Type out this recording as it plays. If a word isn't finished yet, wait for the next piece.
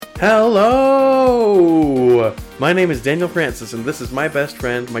Hello! My name is Daniel Francis, and this is my best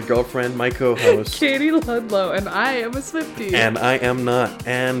friend, my girlfriend, my co-host. Katie Ludlow, and I am a Swiftie. And I am not.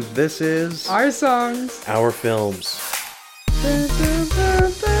 And this is... Our songs. Our films.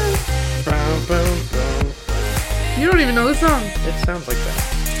 You don't even know the song. It sounds like that.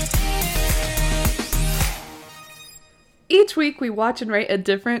 Each week we watch and rate a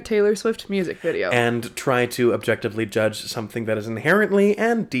different Taylor Swift music video. And try to objectively judge something that is inherently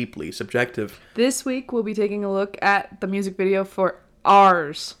and deeply subjective. This week we'll be taking a look at the music video for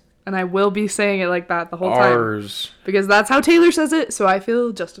Ours. And I will be saying it like that the whole time. Ours. Because that's how Taylor says it, so I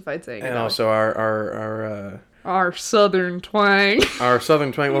feel justified saying it. And also our southern twang. Our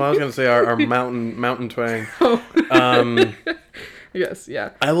southern twang. Well, I was going to say our mountain twang. Yes, yeah.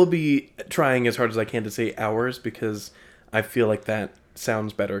 I will be trying as hard as I can to say ours because I feel like that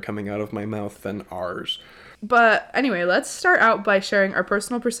sounds better coming out of my mouth than ours. But anyway, let's start out by sharing our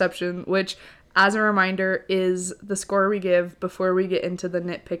personal perception, which, as a reminder, is the score we give before we get into the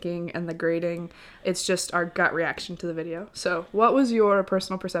nitpicking and the grading. It's just our gut reaction to the video. So, what was your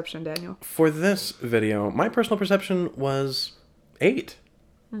personal perception, Daniel? For this video, my personal perception was 8.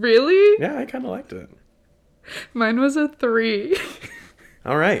 Really? Yeah, I kind of liked it. Mine was a 3.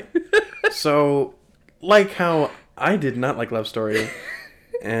 All right. So, like how I did not like Love Story,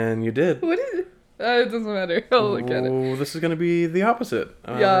 and you did. What is it? It doesn't matter. I'll look at it. Oh, this is going to be the opposite.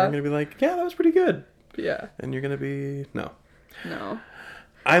 Yeah. I'm going to be like, yeah, that was pretty good. Yeah. And you're going to be, no. No.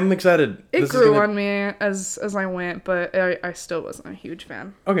 I'm excited. It grew on me as I went, but I still wasn't a huge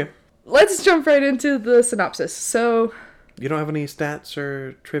fan. Okay. Let's jump right into the synopsis. So... You don't have any stats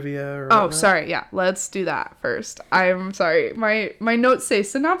or trivia or Oh, whatnot? sorry. Yeah, let's do that first. I'm sorry. My notes say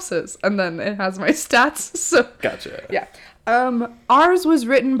synopsis, and then it has my stats. So Gotcha. yeah. Ours was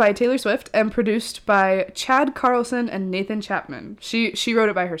written by Taylor Swift and produced by Chad Carlson and Nathan Chapman. She wrote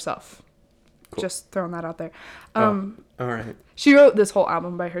it by herself. Cool. Just throwing that out there. All right. She wrote this whole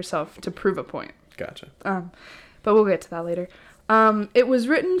album by herself to prove a point. Gotcha. But we'll get to that later. It was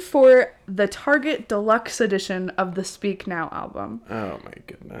written for the Target Deluxe edition of the Speak Now album. Oh my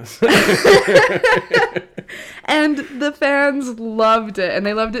goodness. And the fans loved it, and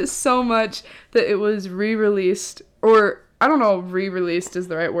they loved it so much that it was re-released, or I don't know if re-released is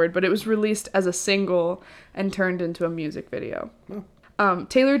the right word, but it was released as a single and turned into a music video. Oh.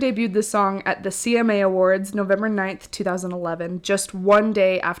 Taylor debuted the song at the CMA Awards November 9th, 2011, just one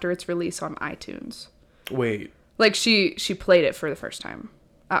day after its release on iTunes. Wait. Like, she played it for the first time.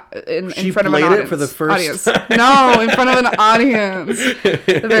 In She front of an played audience. it for the first time? No, in front of an audience.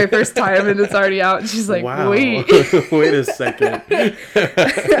 The very first time, and it's already out. And she's like, Wow. wait. Wait a second.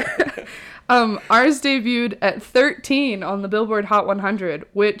 Ours debuted at 13 on the Billboard Hot 100,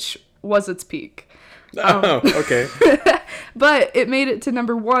 which was its peak. Oh, okay. But it made it to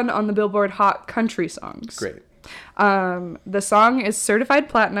number 1 on the Billboard Hot Country Songs. Great. The song is certified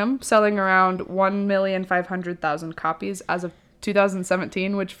platinum, selling around 1,500,000 copies as of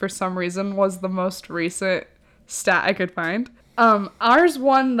 2017, which for some reason was the most recent stat I could find. Ours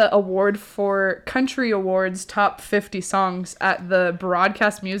won the award for Country Awards Top 50 Songs at the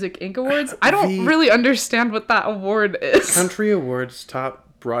Broadcast Music Inc. Awards. I don't really understand what that award is. Country Awards Top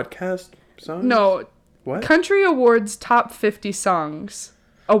Broadcast Songs? No. What? Country Awards Top 50 Songs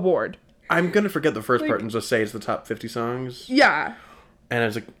Award. I'm going to forget the first part and just say it's the top 50 songs. Yeah.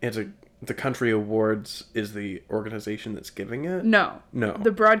 And the Country Awards is the organization that's giving it? No. No.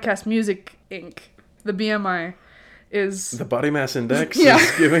 The Broadcast Music Inc. The BMI is... The Body Mass Index Yeah.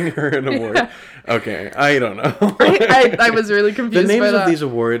 is giving her an award? Yeah. Okay, I don't know. I was really confused The names by that. of these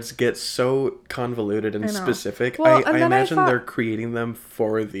awards get so convoluted and I know. specific. Well, and I then I imagine thought- they're creating them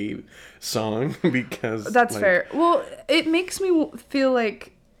for the song because... That's like, fair. Well, it makes me feel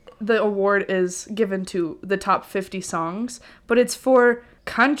like the award is given to the top 50 songs, but it's for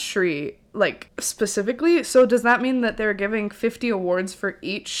country, like, specifically. So does that mean that they're giving 50 awards for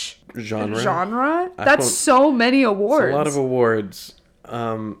each genre? That's so many awards. It's a lot of awards.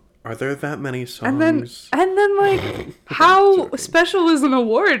 Are there that many songs? And then like, how special is an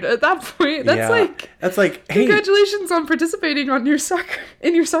award at that point? That's like, hey, congratulations on participating in your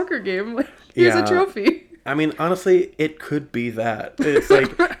soccer game. Like, here's Yeah. a trophy. I mean, honestly, it could be that. It's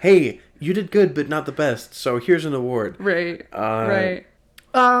like, hey, you did good, but not the best, so here's an award. Right. Right.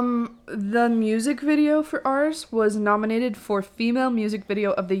 The music video for Ours was nominated for Female Music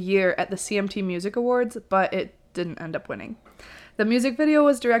Video of the Year at the CMT Music Awards, but it didn't end up winning. The music video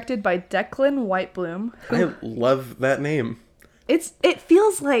was directed by Declan Whitebloom. I love that name. it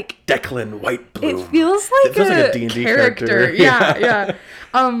feels like Declan Whitebloom. it feels like, a D&D character. Yeah.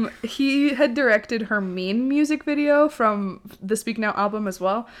 He had directed her Mean music video from the Speak Now album as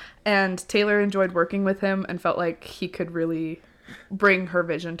well, and Taylor enjoyed working with him and felt like he could really bring her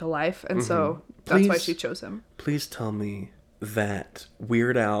vision to life, and so that's why she chose him. Please tell me that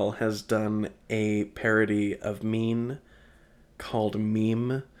Weird Al has done a parody of Mean called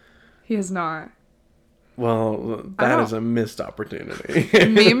Meme. He has not. Well, that is a missed opportunity.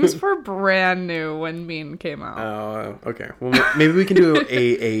 Memes were brand new when Mean came out. Oh, okay. Well, maybe we can do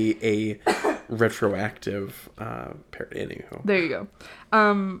a retroactive parody. Anywho. There you go.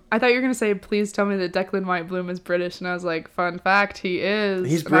 I thought you were going to say, please tell me that Declan Whitebloom is British. And I was like, fun fact, he is.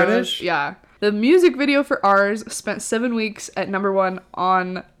 He's British? Yeah. The music video for Ours spent 7 weeks at #1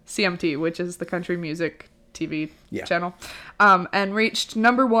 on CMT, which is the country music TV channel, and reached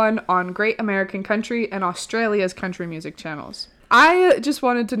 #1 on Great American Country and Australia's country music channels. I just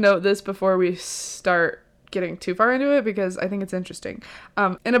wanted to note this before we start getting too far into it because I think it's interesting.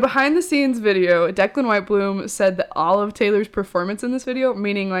 In a behind-the-scenes video, Declan Whitebloom said that all of Taylor's performance in this video,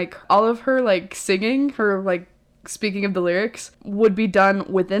 meaning like all of her like singing, her like speaking of the lyrics, would be done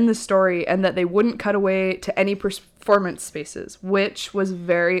within the story and that they wouldn't cut away to any performance spaces, which was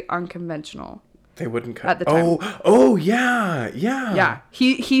very unconventional. They wouldn't cut at the time. Oh, yeah. Yeah.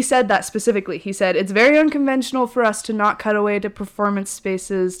 He said that specifically. He said, it's very unconventional for us to not cut away to performance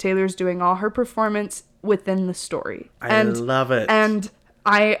spaces. Taylor's doing all her performance within the story. I love it. And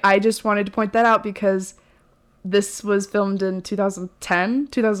I just wanted to point that out because this was filmed in 2010,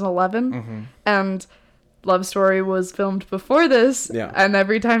 2011. And Love Story was filmed before this. Yeah. And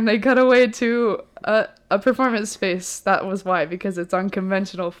every time they cut away to a performance space, that was why, because it's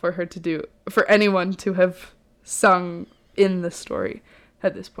unconventional for anyone to have sung in the story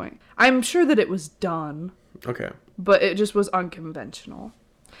at this point. I'm sure that it was done. Okay. But it just was unconventional.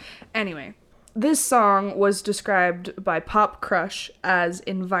 Anyway, this song was described by Pop Crush as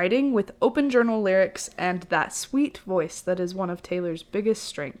inviting with open journal lyrics and that sweet voice that is one of Taylor's biggest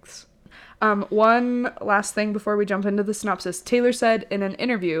strengths. One last thing before we jump into the synopsis. Taylor said in an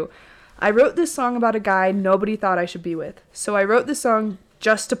interview, I wrote this song about a guy nobody thought I should be with. So I wrote this song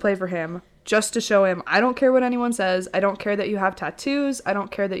just to play for him, just to show him I don't care what anyone says. I don't care that you have tattoos. I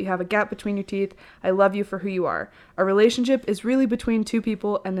don't care that you have a gap between your teeth. I love you for who you are. A relationship is really between two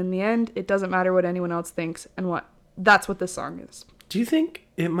people, and in the end, it doesn't matter what anyone else thinks and that's what this song is. Do you think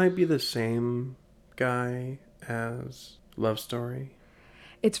it might be the same guy as Love Story?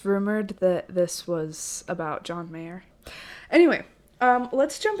 It's rumored that this was about John Mayer. Anyway,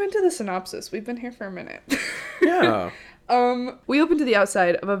 let's jump into the synopsis. We've been here for a minute. Yeah. We open to the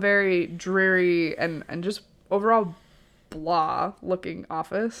outside of a very dreary and just overall blah looking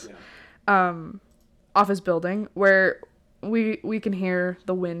office. Yeah. Office building where we can hear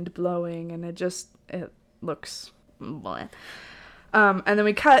the wind blowing and it looks blah. And then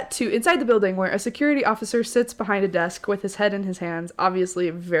we cut to inside the building where a security officer sits behind a desk with his head in his hands, obviously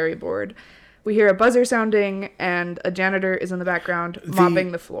very bored. We hear a buzzer sounding, and a janitor is in the background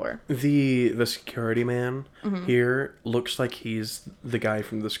mopping the floor. The security man here looks like he's the guy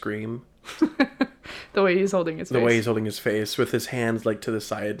from The Scream. The way he's holding his face. The way he's holding his face with his hands like to the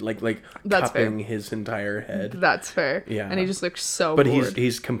side, like That's cupping fair. his entire head. That's fair. Yeah. And he just looks so bored. But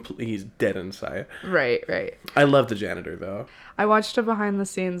he's dead inside. Right. I love the janitor though. I watched a behind the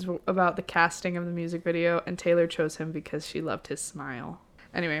scenes about the casting of the music video, and Taylor chose him because she loved his smile.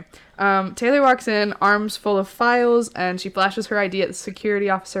 Anyway, Taylor walks in, arms full of files, and she flashes her ID at the security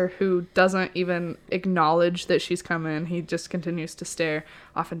officer, who doesn't even acknowledge that she's come in. He just continues to stare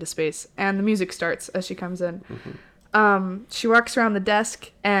off into space, and the music starts as she comes in. She walks around the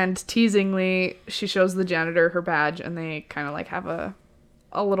desk, and teasingly, she shows the janitor her badge, and they kind of like have a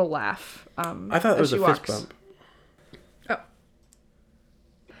little laugh. I thought it was a fist bump. Oh.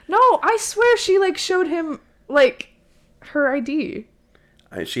 No, I swear she like showed him like her ID.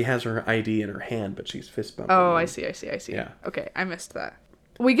 She has her ID in her hand, but she's fist bumping. Oh, I see. Yeah. Okay, I missed that.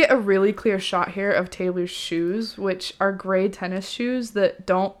 We get a really clear shot here of Taylor's shoes, which are gray tennis shoes that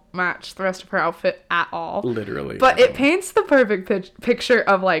don't match the rest of her outfit at all. Literally. But it paints the perfect picture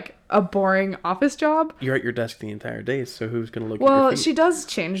of like a boring office job. You're at your desk the entire day, so who's going to look at your feet? Well, she does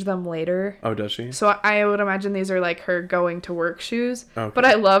change them later. Oh, does she? So I would imagine these are like her going to work shoes. Okay. But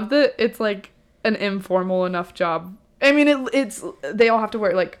I love that it's like an informal enough job. I mean, it's they all have to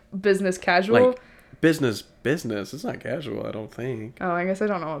wear like business casual. Like business. It's not casual, I don't think. Oh, I guess I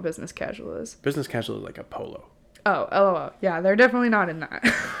don't know what business casual is. Business casual is like a polo. Oh, LOL. Yeah, they're definitely not in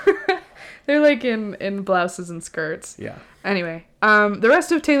that. They're like in blouses and skirts. Yeah. Anyway, the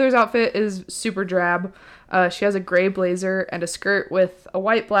rest of Taylor's outfit is super drab. She has a gray blazer and a skirt with a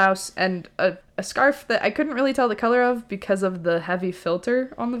white blouse and a scarf that I couldn't really tell the color of because of the heavy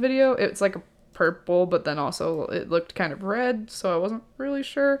filter on the video. It's like a purple, but then also it looked kind of red, so I wasn't really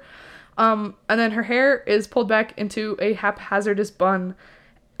sure. And then her hair is pulled back into a haphazardous bun,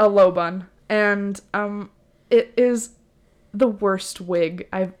 a low bun, and it is the worst wig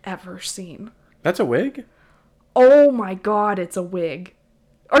I've ever seen. That's a wig? Oh my god, it's a wig.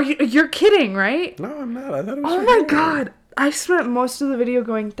 You're kidding, right? No, I'm not. I thought it was Oh her my hair. god. I spent most of the video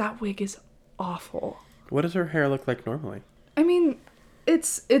going, that wig is awful. What does her hair look like normally? I mean,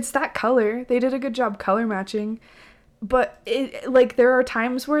 it's that color. They did a good job color matching. But there are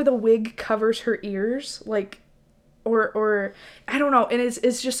times where the wig covers her ears, or I don't know, and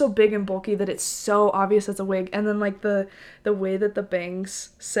it's just so big and bulky that it's so obvious it's a wig. And then the way that the bangs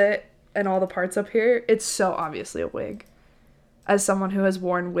sit and all the parts up here, it's so obviously a wig. As someone who has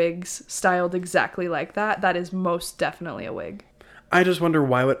worn wigs styled exactly like that, that is most definitely a wig. I just wonder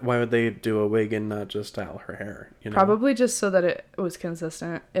why would they do a wig and not just style her hair? You know? Probably just so that it was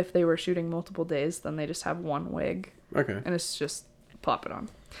consistent. If they were shooting multiple days, then they just have one wig. Okay. And it's just plop it on.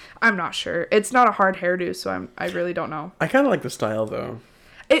 I'm not sure. It's not a hard hairdo, so I really don't know. I kind of like the style though.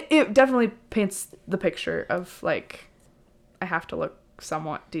 It definitely paints the picture of I have to look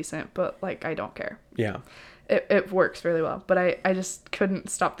somewhat decent, but I don't care. Yeah. It works really well, but I just couldn't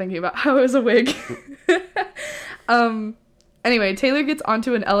stop thinking about how it was a wig. Anyway, Taylor gets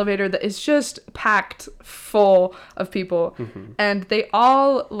onto an elevator that is just packed full of people, and they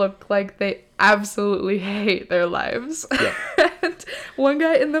all look like they absolutely hate their lives. Yeah. And one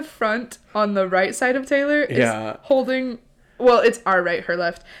guy in the front on the right side of Taylor is holding... Well, it's our right, her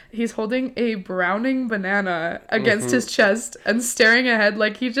left. He's holding a browning banana against his chest and staring ahead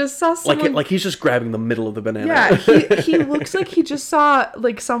like he just saw someone... Like he's just grabbing the middle of the banana. Yeah, he looks like he just saw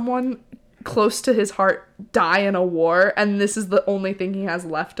someone close to his heart die in a war, and this is the only thing he has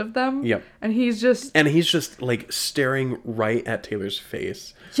left of them. Yep. And he's just staring right at Taylor's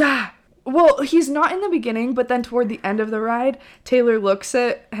face. Yeah. Well, he's not in the beginning, but then toward the end of the ride, Taylor looks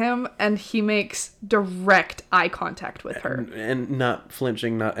at him and he makes direct eye contact with her. And not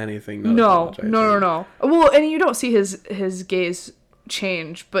flinching, not anything. No. Well, and you don't see his gaze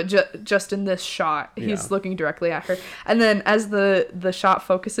change, but just in this shot, he's looking directly at her. And then as the shot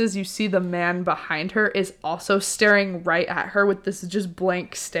focuses, you see the man behind her is also staring right at her with this just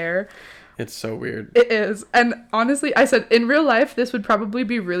blank stare. It's so weird. It is. And honestly, I said, in real life, this would probably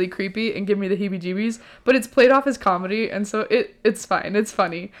be really creepy and give me the heebie-jeebies, but it's played off as comedy, and so it's fine. It's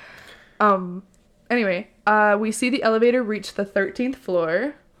funny. Anyway, we see the elevator reach the 13th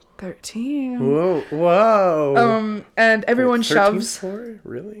floor. 13. Whoa. And everyone 13th shoves. floor?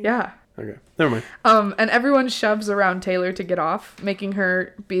 Really? Yeah. Okay. Never mind. And everyone shoves around Taylor to get off, making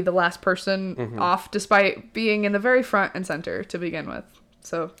her be the last person off, despite being in the very front and center to begin with.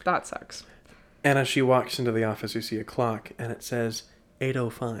 So that sucks. And as she walks into the office, you see a clock, and it says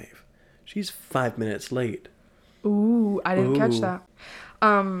 8:05. She's 5 minutes late. Ooh, I didn't catch that.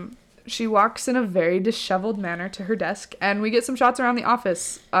 She walks in a very disheveled manner to her desk, and we get some shots around the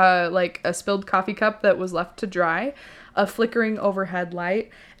office, like a spilled coffee cup that was left to dry, a flickering overhead light,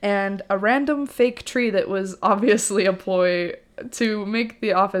 and a random fake tree that was obviously a ploy to make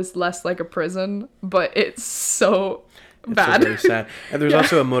the office less like a prison, but it's so... bad. So very sad. And there's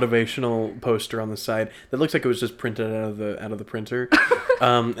also a motivational poster on the side that looks like it was just printed out of the printer.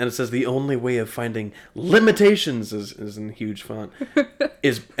 And it says the only way of finding limitations is in huge font.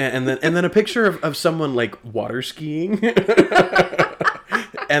 And then a picture of someone water skiing.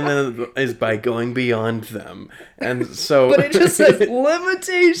 And then is by going beyond them. And so but it just says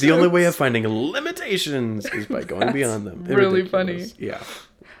limitations. The only way of finding limitations is by going beyond them. Really Ridiculous. funny. Yeah.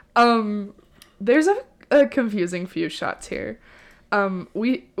 There's a confusing few shots here.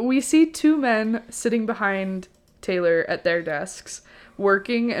 We see two men sitting behind Taylor at their desks,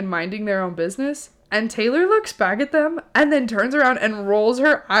 working and minding their own business, and Taylor looks back at them and then turns around and rolls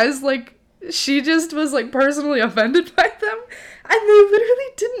her eyes like she just was personally offended by them, and they literally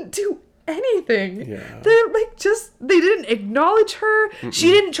didn't do anything. Yeah. They're they didn't acknowledge her. Mm-mm. She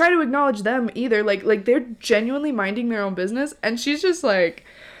didn't try to acknowledge them either. Like they're genuinely minding their own business, and she's just like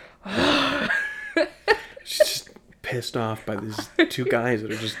she's just pissed off by these two guys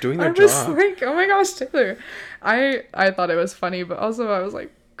that are just doing their I was job. like, oh my gosh, Taylor. I thought it was funny, but also I was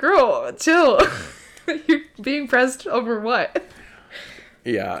like, girl, chill. You're being pressed over what?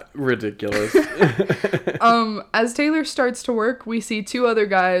 Yeah, ridiculous. As Taylor starts to work, we see two other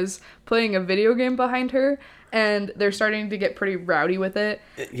guys playing a video game behind her, and they're starting to get pretty rowdy with it.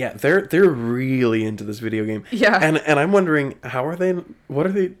 Yeah, they're really into this video game. Yeah. And I'm wondering, what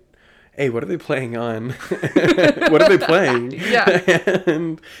are they playing on? What are they playing?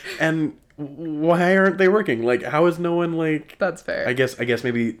 Yeah. And why aren't they working? Like, how is no one like... That's fair. I guess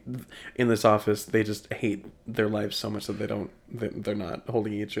maybe in this office they just hate their lives so much that they're not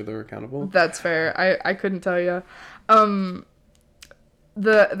holding each other accountable. That's fair. I couldn't tell you.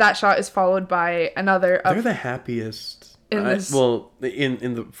 That shot is followed by another. They're the happiest in this. Well,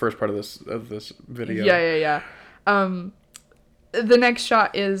 in the first part of this video. Yeah. The next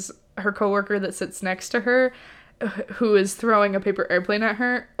shot is her coworker that sits next to her, who is throwing a paper airplane at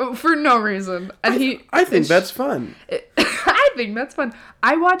her for no reason, and I think that's fun. I think that's fun.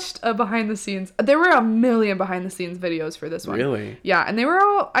 I watched a behind the scenes. There were a million behind the scenes videos for this one. Really? Yeah, and they were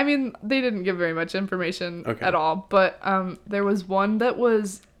all. I mean, they didn't give very much information at all. But there was one that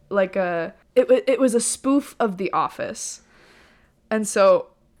was like it was a spoof of The Office, and so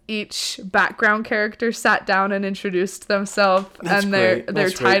each background character sat down and introduced themselves and their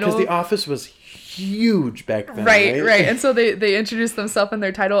title. Because The Office was huge back then. Right. And so they introduced themselves and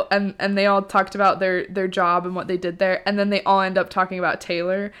their title, and they all talked about their job and what they did there, and then they all end up talking about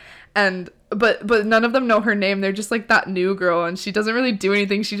Taylor, and but none of them know her name. They're just like that new girl, and she doesn't really do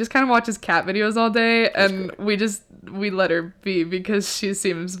anything. She just kind of watches cat videos all day, and we let her be because she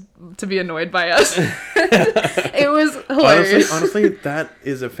seems to be annoyed by us. It was hilarious. Honestly, that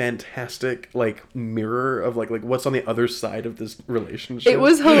is a fantastic like mirror of like what's on the other side of this relationship. It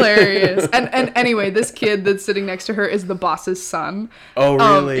was hilarious. And anyway, this kid that's sitting next to her is the boss's son. Oh,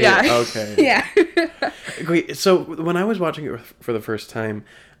 really? Yeah. Okay. Yeah. Wait, so when I was watching it for the first time,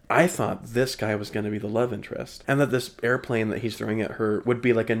 I thought this guy was going to be the love interest, and that this airplane that he's throwing at her would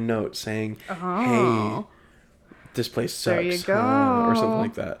be like a note saying, "Hey, this place sucks," there you go. Or something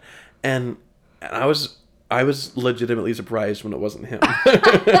like that. And I was legitimately surprised when it wasn't him.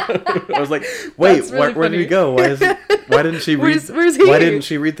 I was like, "Wait, really where did he funny. go? Why didn't she read? Where's he? Why didn't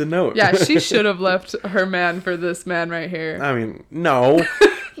she read the note?" Yeah, she should have left her man for this man right here. I mean, no.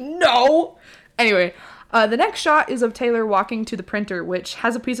 No. Anyway, the next shot is of Taylor walking to the printer, which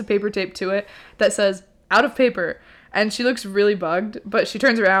has a piece of paper taped to it that says "out of paper." And she looks really bugged, but she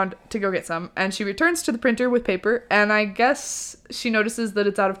turns around to go get some, and she returns to the printer with paper, and I guess she notices that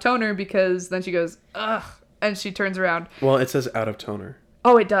it's out of toner because then she goes, "Ugh," and she turns around. Well, it says out of toner.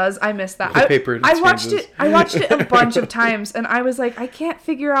 Oh, it does. I missed that. The paper I watched changes. it. I watched it a bunch of times, and I was like, I can't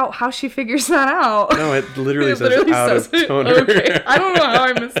figure out how she figures that out. No, it literally says out of it. toner. Okay, I don't know how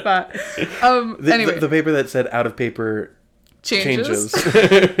I missed that. Anyway, the paper that said out of paper changes.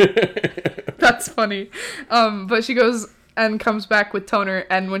 That's funny. But she goes and comes back with toner,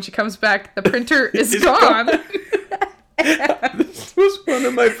 and when she comes back, the printer is gone. This was one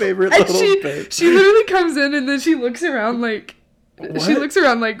of my favorite And little bits. she literally comes in, and then she looks around like. What? She looks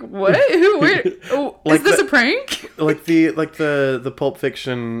around like, what? Who? Where? Oh, Like is this a prank? Like the Pulp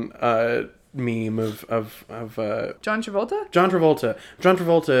Fiction meme of John Travolta? John Travolta. John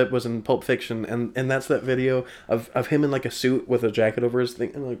Travolta was in Pulp Fiction, and that's that video of him in like a suit with a jacket over his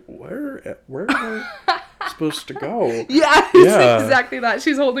thing, and like where am I supposed to go? Yeah, it's exactly that.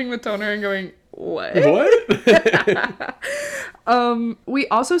 She's holding the toner and going, what? What? We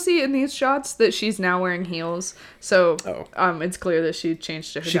also see in these shots that she's now wearing heels, so Oh. it's clear that she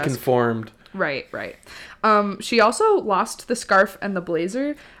changed to her She desk. conformed. Right. She also lost the scarf and the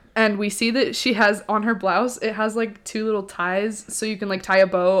blazer, and we see that she has on her blouse, it has like two little ties, so you can like tie a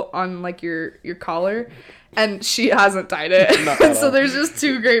bow on like your collar, and she hasn't tied it. And so there's just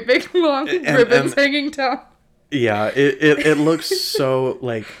two great big long ribbons hanging down. Yeah, it looks so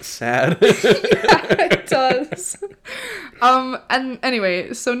like sad. Yeah, it does. And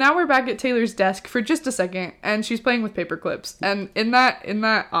anyway, so now we're back at Taylor's desk for just a second, and she's playing with paper clips. And in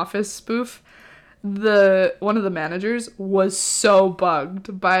that office spoof, one of the managers was so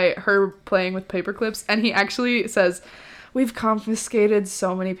bugged by her playing with paper clips, and he actually says, "We've confiscated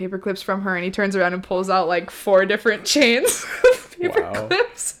so many paper clips from her," and he turns around and pulls out like 4 different chains of paper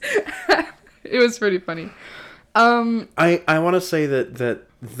clips. It was pretty funny. I want to say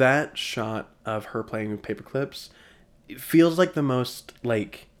that shot of her playing with paper clips feels like the most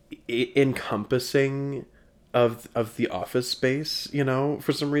like encompassing of the office space, you know,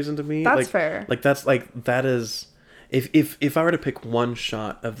 for some reason to me. That's like, fair. Like that is If I were to pick one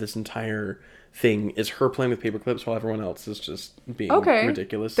shot of this entire thing, is her playing with paper clips while everyone else is just being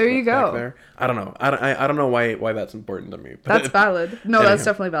ridiculous. There you go. There. I don't know. I don't know why that's important to me. But that's valid. No, anyhow. That's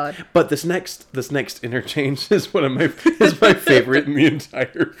definitely valid. But this next interchange is my favorite in the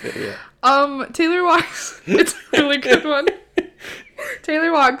entire video. Taylor walks. It's a really good one.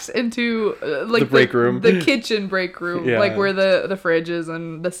 Taylor walks into like the break room, the kitchen break room, like where the fridge is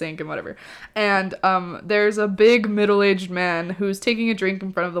and the sink and whatever. And there's a big middle-aged man who's taking a drink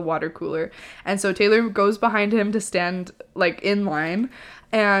in front of the water cooler. And so Taylor goes behind him to stand like in line.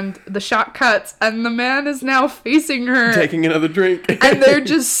 And the shot cuts, and the man is now facing her, taking another drink, and they're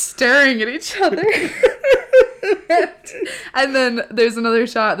just staring at each other. And then there's another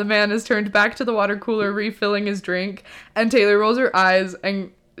shot. The man is turned back to the water cooler, refilling his drink, and Taylor rolls her eyes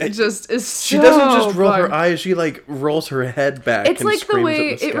and it just is so She doesn't just roll fun. her eyes, she like rolls her head back. It's and like the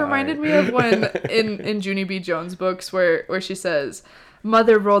way at the it sky. reminded me of when in Junie B. Jones books where she says,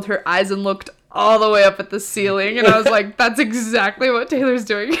 "Mother rolled her eyes and looked all the way up at the ceiling," and I was like, that's exactly what Taylor's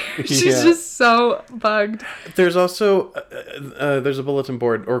doing. She's just so bugged. There's also there's a bulletin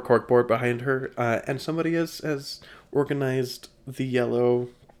board or cork board behind her, and somebody has organized the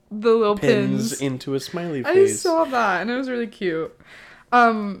little pins into a smiley I face. saw that and it was really cute.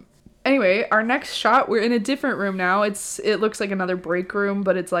 Anyway, our next shot, we're in a different room now. It looks like another break room,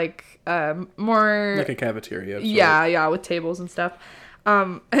 but it's like more like a cafeteria. Yeah, with tables and stuff.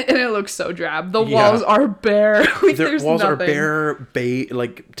 And it looks so drab. The walls are bare. Like, there's walls nothing. are bare,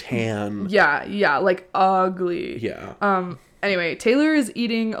 like tan. Yeah, like ugly. Yeah. Anyway, Taylor is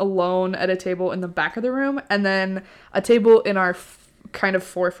eating alone at a table in the back of the room, and then a table in our kind of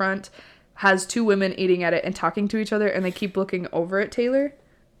forefront has two women eating at it and talking to each other, and they keep looking over at Taylor.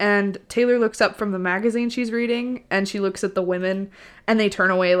 And Taylor looks up from the magazine she's reading, and she looks at the women, and they turn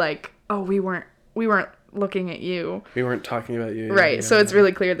away like, "Oh, we weren't looking at you. We weren't talking about you." Right, Yeah. so it's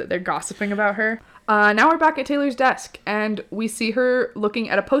really clear that they're gossiping about her. Now we're back at Taylor's desk, and we see her looking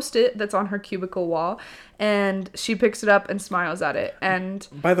at a Post-it that's on her cubicle wall, and she picks it up and smiles at it. And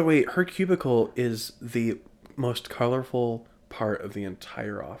by the way, her cubicle is the most colorful part of the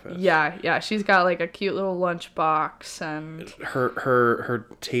entire office. Yeah, she's got like a cute little lunch box, and her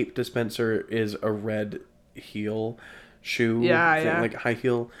tape dispenser is a red heel shoe thing, like high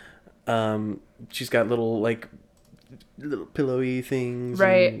heel. She's got little pillowy things,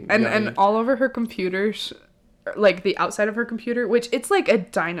 right, and all over her computers, like the outside of her computer, which it's like a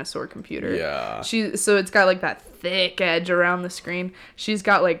dinosaur computer. Yeah. So it's got like that thick edge around the screen. She's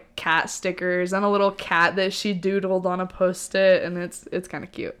got like cat stickers and a little cat that she doodled on a Post-it, and it's kind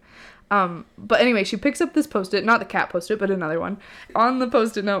of cute. But anyway, she picks up this Post-it, not the cat Post-it, but another one. On the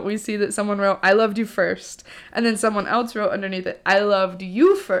Post-it note, we see that someone wrote, "I loved you first," and then someone else wrote underneath it, "I loved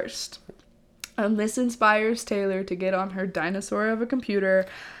you first." And this inspires Taylor to get on her dinosaur of a computer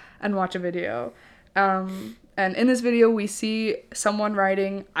and watch a video. And in this video, we see someone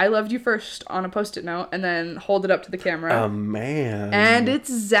writing, "I loved you first" on a Post-it note, and then hold it up to the camera. Man. And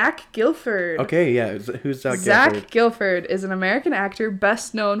it's Zach Gilford. Okay, yeah. Who's Zach Gilford? Zach Gilford is an American actor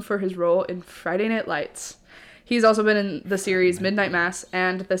best known for his role in Friday Night Lights. He's also been in the series Midnight Mass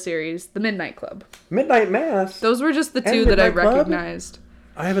and the series The Midnight Club. Midnight Mass? Those were just the two that I recognized.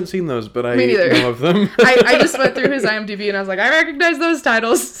 I haven't seen those, but I Me neither. know of them. I just went through his IMDb and I was like, I recognize those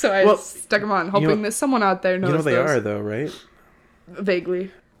titles, so I stuck them on, hoping that someone out there knows You know they those. are, though, right?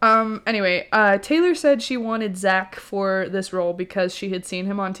 Vaguely. Anyway, Taylor said she wanted Zach for this role because she had seen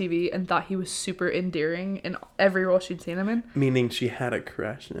him on TV and thought he was super endearing in every role she'd seen him in. Meaning she had a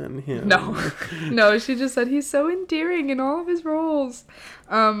crush on him. No, she just said he's so endearing in all of his roles.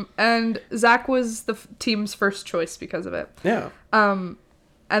 And Zach was the team's first choice because of it. Yeah.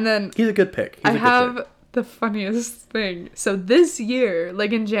 And then he's a good pick. I have the funniest thing. So this year,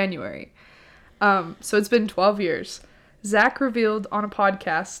 like in January, so it's been 12 years, Zach revealed on a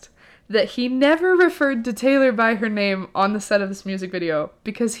podcast that he never referred to Taylor by her name on the set of this music video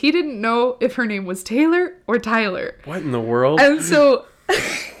because he didn't know if her name was Taylor or Tyler. What in the world? And so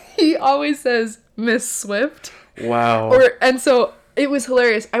he always says Miss Swift. Wow. And so it was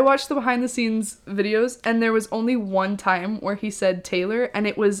hilarious. I watched the behind the scenes videos and there was only one time where he said Taylor, and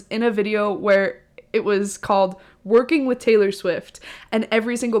it was in a video where it was called Working with Taylor Swift, and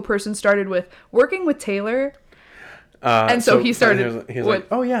every single person started with Working with Taylor. And so he started he's like,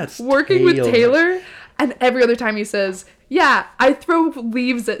 "Oh yeah, it's Working with Taylor," and every other time he says, "Yeah, I throw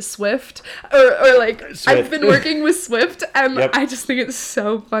leaves at Swift," or like, Swift. "I've been working with Swift," and I just think it's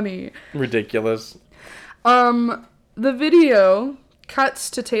so funny. Ridiculous. The video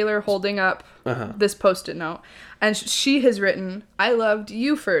cuts to Taylor holding up Uh-huh. this Post-it note, and she has written, "I loved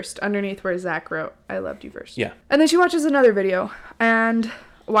you first," underneath where Zach wrote, "I loved you first." Yeah. And then she watches another video, and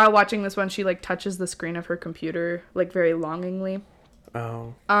while watching this one, she like touches the screen of her computer like very longingly.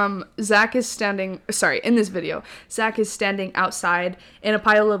 Oh. Zach is in this video, Zach is standing outside in a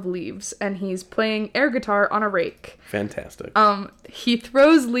pile of leaves, and he's playing air guitar on a rake. Fantastic. He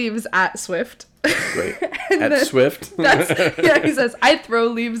throws leaves at Swift. Great. At Swift? He says, "I throw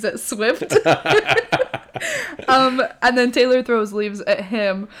leaves at Swift." And then Taylor throws leaves at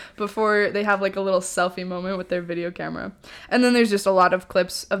him before they have like a little selfie moment with their video camera. And then there's just a lot of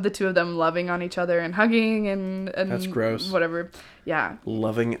clips of the two of them loving on each other and hugging and That's gross. Whatever. Yeah.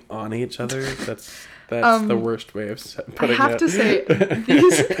 Loving on each other? That's the worst way of putting it. I have to say,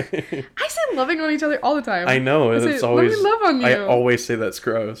 I say loving on each other all the time. I know. It's always, let me love on you. I always say that's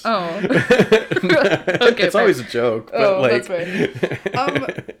gross. Oh. Okay, it's always a joke, but that's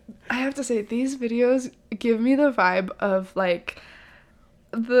right. I have to say, these videos give me the vibe of like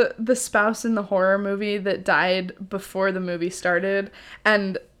the spouse in the horror movie that died before the movie started,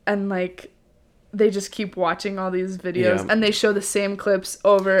 and like they just keep watching all these videos, and they show the same clips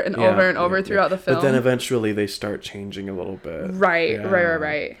over and over and over throughout the film. But then eventually they start changing a little bit.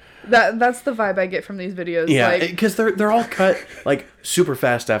 Right. That's the vibe I get from these videos. Yeah, because they're all cut like super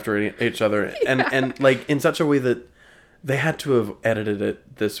fast after each other, and like in such a way that they had to have edited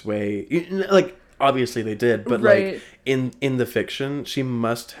it this way. Like obviously they did, but like in the fiction, she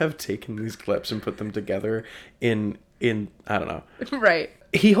must have taken these clips and put them together in I don't know. Right.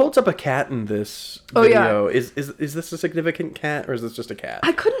 He holds up a cat in this video. Is this a significant cat, or is this just a cat?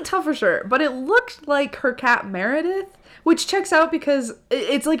 I couldn't tell for sure, but it looked like her cat Meredith, which checks out because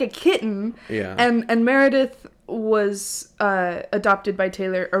it's like a kitten. Yeah. And Meredith was adopted by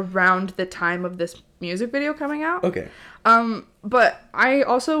Taylor around the time of this music video coming out. Okay. But I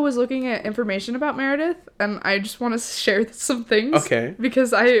also was looking at information about Meredith, and I just want to share some things. Okay.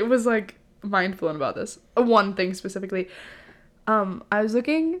 Because I was like mind blown about this. One thing specifically. I was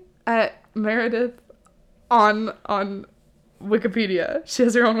looking at Meredith on Wikipedia. She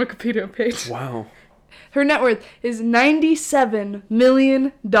has her own Wikipedia page. Wow. Her net worth is $97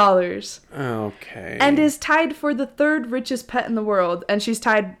 million. Okay. And is tied for the third richest pet in the world. And she's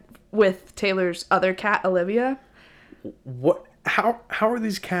tied with Taylor's other cat, Olivia. What? How are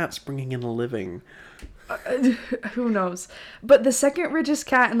these cats bringing in a living? Who knows? But the second richest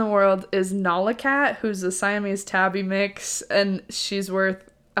cat in the world is Nala Cat, who's a Siamese tabby mix, and she's worth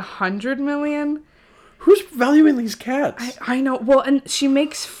 $100 million. Who's valuing these cats? I know. Well, and she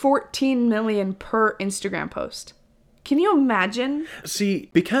makes $14 million per Instagram post. Can you imagine? See,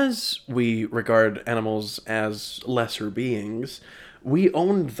 because we regard animals as lesser beings, we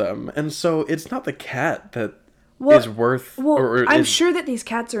owned them, and so it's not the cat that is worth. Well, I'm sure that these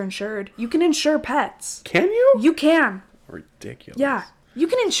cats are insured. You can insure pets. Can you? You can. Ridiculous. Yeah, you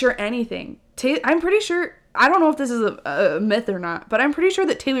can insure anything. I'm pretty sure. I don't know if this is a myth or not, but I'm pretty sure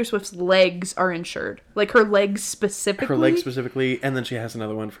that Taylor Swift's legs are insured. Like her legs specifically. Her legs specifically, and then she has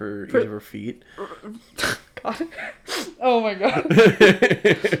another one for each of her feet. God. Oh my god.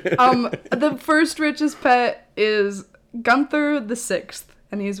 The first richest pet is Gunther the Sixth,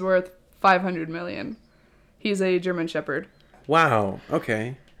 and he's worth $500 million. He's a German Shepherd. Wow.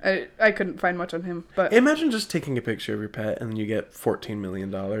 Okay. I couldn't find much on him, but imagine just taking a picture of your pet and then you get $14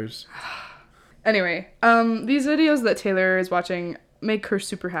 million. Anyway, these videos that Taylor is watching make her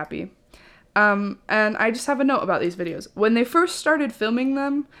super happy. And I just have a note about these videos. When they first started filming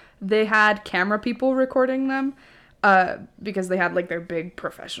them, they had camera people recording them, because they had like their big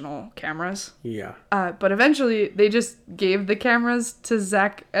professional cameras. Yeah. But eventually they just gave the cameras to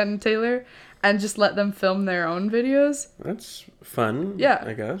Zach and Taylor and just let them film their own videos. That's fun. Yeah.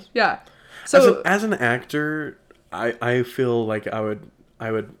 I guess. Yeah. So as an actor, I feel like I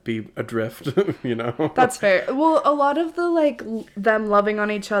would be adrift, you know? That's fair. Well, a lot of the, like, them loving on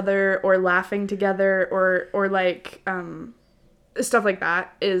each other or laughing together or like, stuff like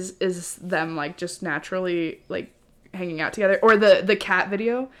that is them, like, just naturally, like, hanging out together. Or the cat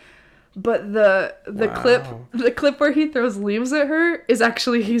video. But the clip where he throws leaves at her is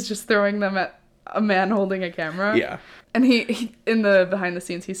actually he's just throwing them at a man holding a camera. Yeah. And he in the behind the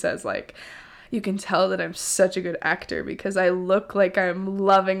scenes, he says, like, you can tell that I'm such a good actor because I look like I'm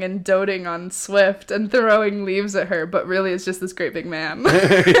loving and doting on Swift and throwing leaves at her, but really it's just this great big man.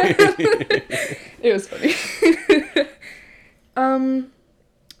 It was funny.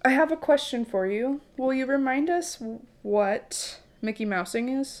 I have a question for you. Will you remind us what Mickey Mousing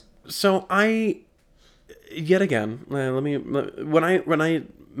is? So yet again, when I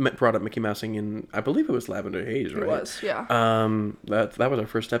brought up Mickey Mousing in, I believe it was Lavender Haze, right? It was, yeah. That was our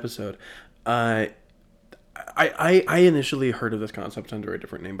first episode. I initially heard of this concept under a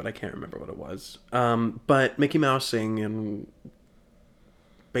different name, but I can't remember what it was. But Mickey Mousing in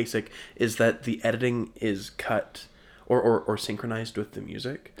basic is that the editing is cut or synchronized with the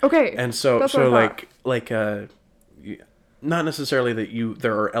music. Okay. And so that's what I thought. not necessarily that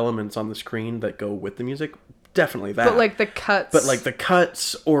there are elements on the screen that go with the music. Definitely that. But like the cuts. But like the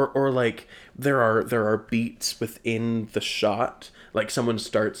cuts or like there are beats within the shot. Like someone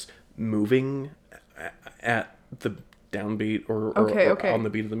starts moving at the downbeat or okay. on the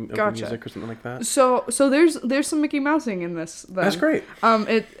beat of the music or something like that. So there's some Mickey Mousing in this then. That's great.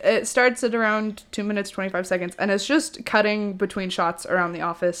 It starts at around 2 minutes 25 seconds and it's just cutting between shots around the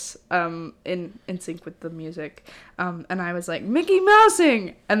office in sync with the music. And I was like, Mickey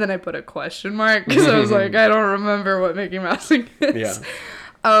Mousing, and then I put a question mark because I was like, I don't remember what Mickey Mousing is.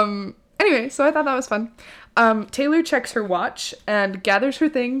 Yeah. Anyway, so I thought that was fun. Taylor checks her watch and gathers her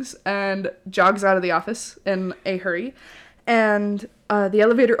things and jogs out of the office in a hurry. And the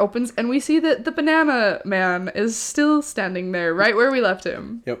elevator opens and we see that the banana man is still standing there right where we left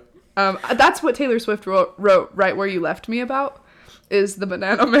him. Yep. That's what Taylor Swift wrote right where you left me about, is the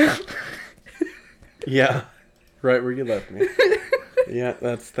banana man. Yeah. Right where you left me. Yeah,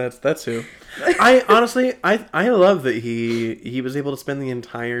 that's who. I honestly love that he was able to spend the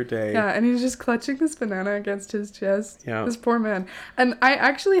entire day. Yeah, and he's just clutching this banana against his chest. Yeah. This poor man. And I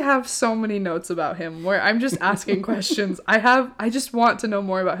actually have so many notes about him where I'm just asking questions. I just want to know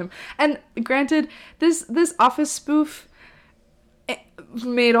more about him. And granted, this Office spoof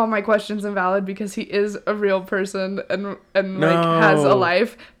made all my questions invalid because he is a real person and like has a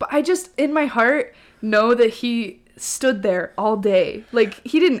life. But I just in my heart know that he stood there all day. Like,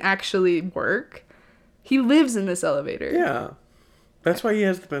 he didn't actually work. He lives in this elevator. Yeah. That's why he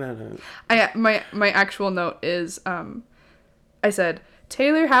has the banana. My actual note is, I said,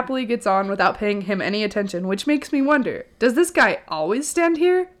 Taylor happily gets on without paying him any attention, which makes me wonder, does this guy always stand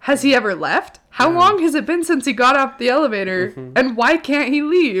here? Has he ever left? How long has it been since he got off the elevator? Mm-hmm. And why can't he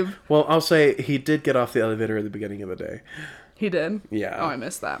leave? Well, I'll say he did get off the elevator at the beginning of the day. He did? Yeah. Oh, I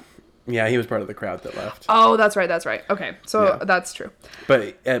missed that. Yeah, he was part of the crowd that left. Oh, that's right. Okay, so that's true.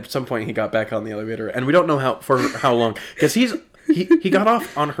 But at some point he got back on the elevator, and we don't know how long, because he got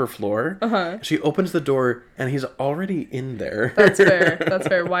off on her floor. Uh-huh. She opens the door, and he's already in there. That's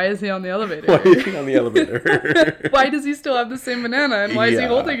fair. Why is he on the elevator? Why is he on the elevator? Why does he still have the same banana, and why is he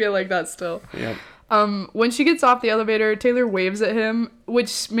holding it like that still? Yeah. When she gets off the elevator, Taylor waves at him,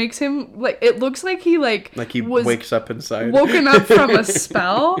 which makes him, like, it looks like he was wakes up inside. Woken up from a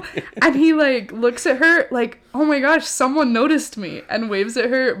spell, and he, like, looks at her, like, oh my gosh, someone noticed me, and waves at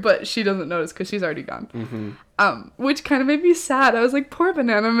her, but she doesn't notice because she's already gone. Mm-hmm. Which kind of made me sad. I was like, poor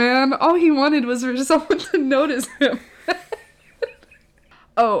banana man, all he wanted was for someone to notice him.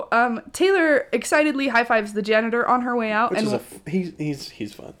 Taylor excitedly high-fives the janitor on her way out. Which and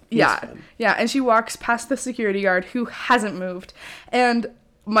he's fun. Yeah, and she walks past the security guard who hasn't moved. And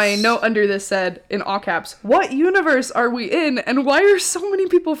my note under this said, in all caps, what universe are we in, and why are so many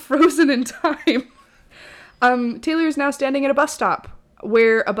people frozen in time? Taylor is now standing at a bus stop,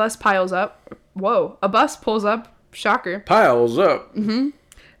 where a bus piles up. Whoa, a bus pulls up. Shocker. Piles up. Mm-hmm.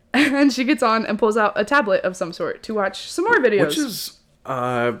 And she gets on and pulls out a tablet of some sort to watch some more videos. Which is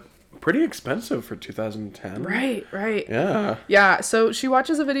pretty expensive for 2010. Right. Yeah, so she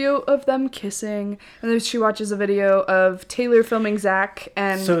watches a video of them kissing, and then she watches a video of Taylor filming Zach,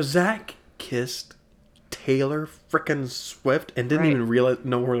 and so Zach kissed Taylor frickin' Swift and didn't even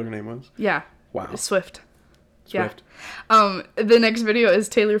know what her name was. Yeah. Wow. Swift. Yeah. The next video is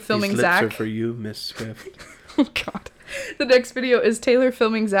Taylor filming Zach. These lips are for you, Miss Swift. Oh God. The next video is Taylor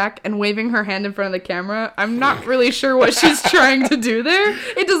filming Zach and waving her hand in front of the camera. I'm not really sure what she's trying to do there.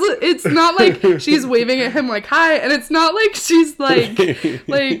 It's not like she's waving at him like, hi, and it's not like she's like,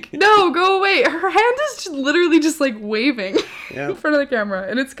 no, go away. Her hand is literally just like waving in front of the camera,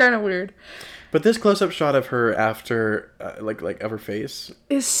 and it's kind of weird. But this close-up shot of her after, like of her face,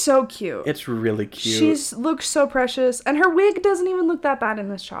 is so cute. It's really cute. She looks so precious, and her wig doesn't even look that bad in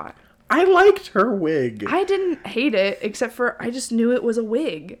this shot. I liked her wig. I didn't hate it, except for I just knew it was a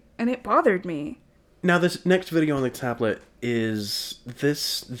wig, and it bothered me. Now, this next video on the tablet, is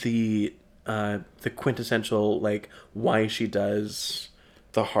this the quintessential, like, why she does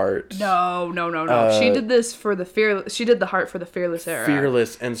the heart? No. She did this for the Fearless. She did the heart for the Fearless era.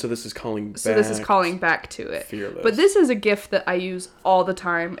 Fearless, and so this is calling back. So this is calling back to it. Fearless. But this is a GIF that I use all the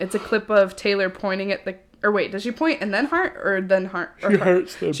time. It's a clip of Taylor pointing at the... Or wait, does she point and then heart? Or then heart? Or she heart?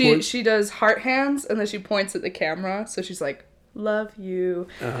 hearts, then points. She does heart hands, and then she points at the camera. So she's like, love you.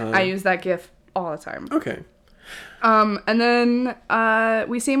 I use that gif all the time. Okay. And then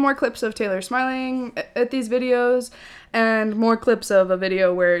we see more clips of Taylor smiling at these videos, and more clips of a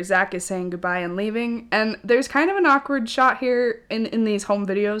video where Zach is saying goodbye and leaving. And there's kind of an awkward shot here in these home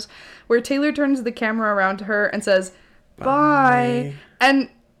videos where Taylor turns the camera around to her and says, bye. And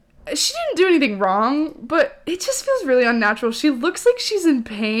she didn't do anything wrong, but it just feels really unnatural. She looks like she's in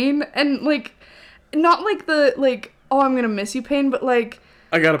pain, and like, not like the, like, oh, I'm gonna miss you pain, but like,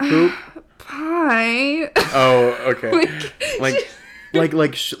 I gotta poop. Bye. Oh, okay.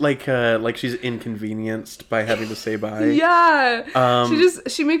 like she's inconvenienced by having to say bye. Yeah.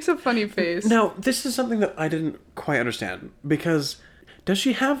 She makes a funny face. Now, this is something that I didn't quite understand, because does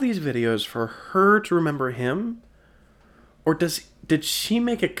she have these videos for her to remember him, or did she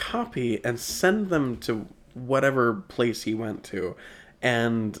make a copy and send them to whatever place he went to,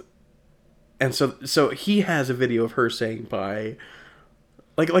 and so he has a video of her saying bye.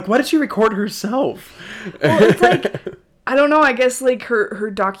 Like why did she record herself? Well, it's like, I don't know, I guess like her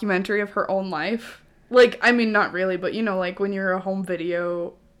documentary of her own life. Like, I mean, not really, but you know, like when you're a home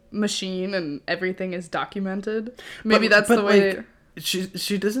video machine and everything is documented. Maybe that's the way. Like,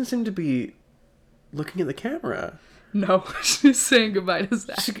 she doesn't seem to be looking at the camera. No, she's saying goodbye to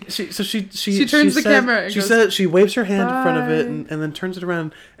Zach. She turns the camera and goes, she waves her hand bye. in front of it and then turns it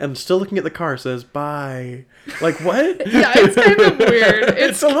around and, still looking at the car, says bye. Like, what? Yeah, it's kind of weird.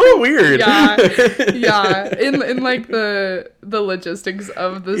 It's a little weird. Yeah. In like the logistics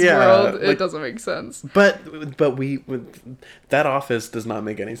of this world, it doesn't make sense. But that office does not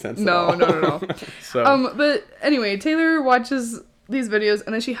make any sense. No. So. But anyway, Taylor watches these videos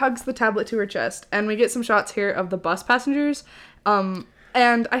and then she hugs the tablet to her chest, and we get some shots here of the bus passengers.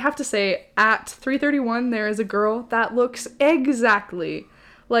 And I have to say, at 3:31 there is a girl that looks exactly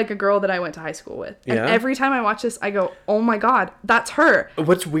like a girl that I went to high school with. And every time I watch this, I go, oh my god, that's her.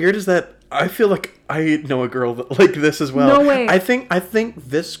 What's weird is that I feel like I know a girl like this as well. No way. I think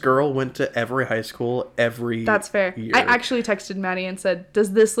this girl went to every high school every That's fair. year. I actually texted Maddie and said,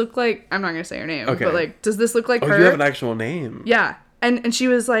 does this look like, I'm not going to say her name, okay, but like, does this look like her? Oh, you have an actual name. Yeah. And she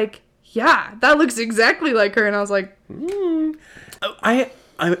was like, yeah, that looks exactly like her. And I was like, I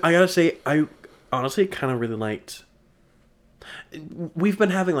gotta say, I honestly kind of really liked. We've been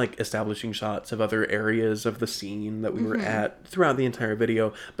having like establishing shots of other areas of the scene that we were at throughout the entire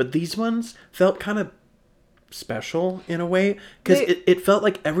video, but these ones felt kind of special in a way, because it felt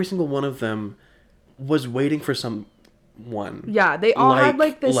like every single one of them was waiting for someone. Yeah, they all had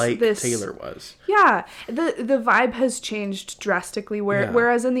like this Taylor was. Yeah, the vibe has changed drastically.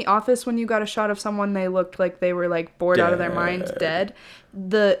 Whereas in The Office, when you got a shot of someone, they looked like they were like bored out of their mind, dead.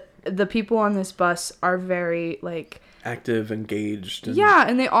 The people on this bus are very like active, engaged.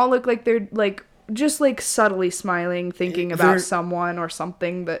 And they all look like they're like just like subtly smiling, thinking about someone or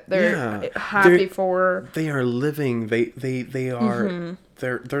something that they're happy for. They are living. They are.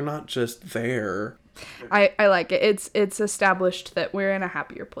 They're not just there. I like it. It's established that we're in a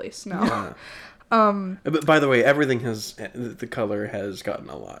happier place now. Yeah. But by the way, the color has gotten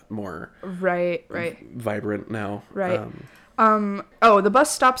a lot more right vibrant now. Right. The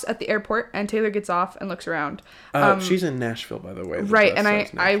bus stops at the airport and Taylor gets off and looks around. She's in Nashville, by the way. Right, and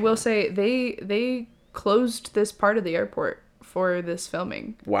I will say they closed this part of the airport for this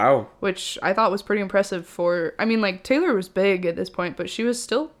filming. Wow. Which I thought was pretty impressive for, I mean, like, Taylor was big at this point, but she was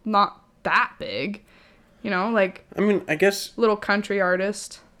still not that big. You know, like, I mean, I guess little country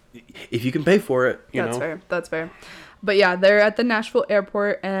artist. If you can pay for it, you know. That's fair. But yeah, they're at the Nashville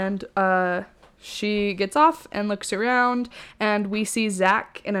airport, and she gets off and looks around, and we see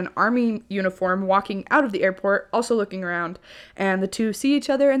Zach in an army uniform walking out of the airport, also looking around, and the two see each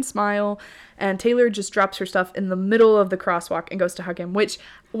other and smile, and Taylor just drops her stuff in the middle of the crosswalk and goes to hug him, which,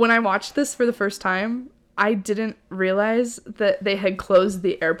 when I watched this for the first time, I didn't realize that they had closed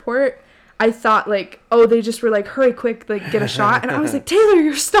the airport. I thought, like, oh, they just were like, hurry, quick, like, get a shot. And I was like, Taylor,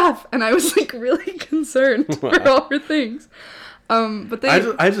 your stuff. And I was, like, really concerned for all her things. But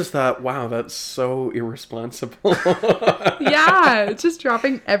I just thought, wow, that's so irresponsible. Yeah, just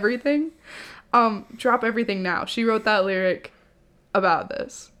dropping everything. Drop everything now. She wrote that lyric about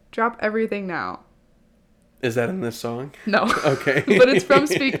this. Drop everything now. Is that in this song? No. Okay. But it's from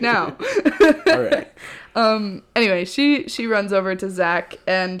Speak Now. All right. Anyway, she runs over to Zach,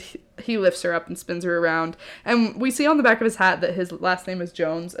 and he lifts her up and spins her around. And we see on the back of his hat that his last name is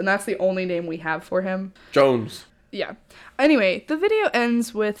Jones, and that's the only name we have for him. Jones. Yeah. Anyway, the video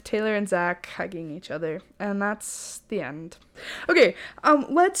ends with Taylor and Zach hugging each other, and that's the end. Okay,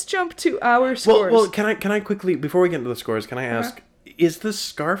 let's jump to our scores. Well, can I quickly, before we get into the scores, can I ask, is the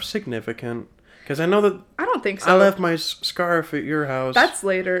scarf significant? Because I know that I don't think so. I left my scarf at your house. That's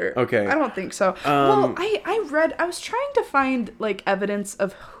later. Okay. I don't think so. Well, I was trying to find like evidence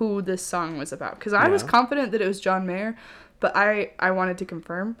of who this song was about because I was confident that it was John Mayer, but I wanted to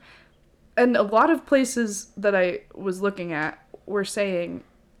confirm. And a lot of places that I was looking at were saying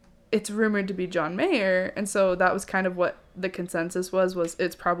it's rumored to be John Mayer, and so that was kind of what the consensus was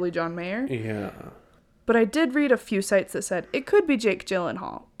it's probably John Mayer. Yeah. But I did read a few sites that said it could be Jake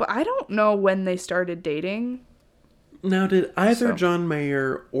Gyllenhaal, but I don't know when they started dating. Now, did either John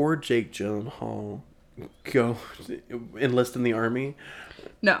Mayer or Jake Gyllenhaal go enlist in the army?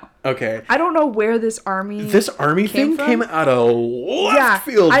 No. Okay. I don't know where this army thing came out of left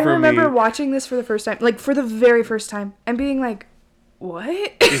field I for remember me. watching this for the first time, like for the very first time, and being like,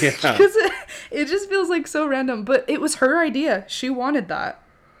 what? Yeah. Because it just feels like so random. But it was her idea. She wanted that.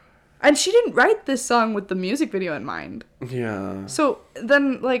 And she didn't write this song with the music video in mind. Yeah. So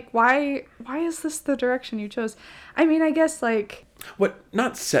then, like, why is this the direction you chose? I mean, I guess, like... What,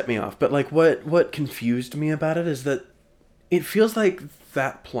 not set me off, but, like, what confused me about it is that it feels like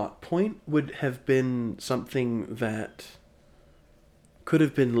that plot point would have been something that could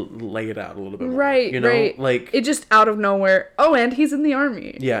have been laid out a little bit more. Right, you know? right. Like, it just out of nowhere. Oh, and he's in the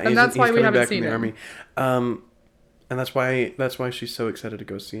army. yeah, and that's why we haven't seen him. Army. And that's why she's so excited to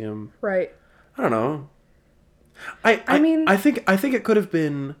go see him. Right. I don't know. I think it could have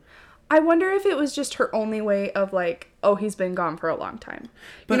been. I wonder if it was just her only way of like, oh, he's been gone for a long time.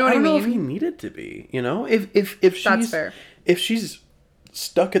 But you know what I don't mean? know if he needed to be. You know, if she's That's fair. If she's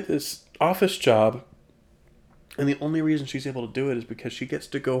stuck at this office job, and the only reason she's able to do it is because she gets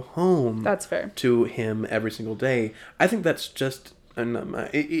to go home. That's fair. To him every single day. I think that's just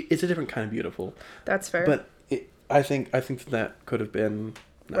it's a different kind of beautiful. That's fair. But I think that could have been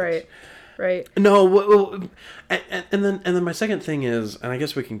nice. Right. No, well, and then my second thing is, and I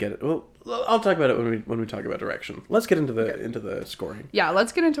guess we can get it. Well, I'll talk about it when we talk about direction. Let's get into the scoring. Yeah,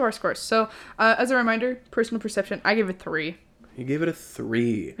 let's get into our scores. So, as a reminder, personal perception, I gave it 3. You gave it a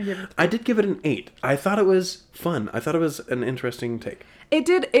 3. I gave it a 3. I did give it an 8. I thought it was fun. I thought it was an interesting take.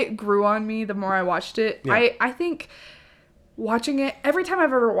 It grew on me the more I watched it. Yeah. I think watching it, every time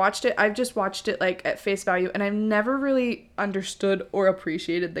I've ever watched it, I've just watched it like at face value, and I've never really understood or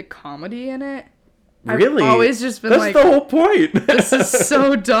appreciated the comedy in it. Really? I've always just been That's like, the whole point. this is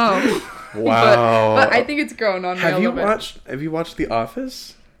so dumb. Wow. But I think it's grown on me a little bit. Have you watched The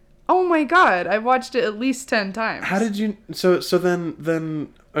Office? Oh my god, I've watched it at least 10 times. How did you... So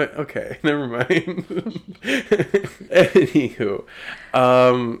then... okay, never mind. Anywho.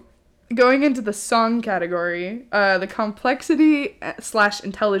 Going into the song category, the complexity /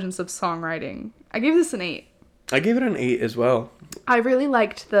 intelligence of songwriting. I gave this an 8. I gave it an 8 as well. I really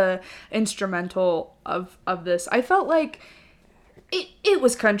liked the instrumental of this. I felt like it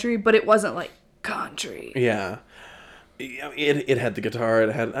was country, but it wasn't like country. Yeah. It had the guitar.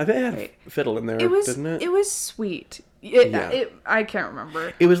 It had a fiddle in there, didn't it? It was sweet. I can't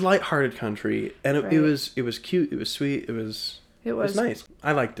remember. It was lighthearted country, and it was cute. It was sweet. It was nice.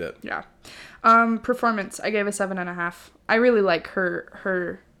 I liked it. Yeah. Performance, I gave a 7.5. I really like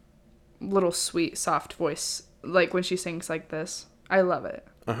her little sweet soft voice, like when she sings like this. I love it.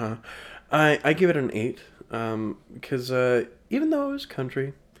 I give it an 8. Because even though it was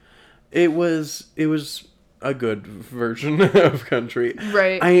country, it was a good version of country.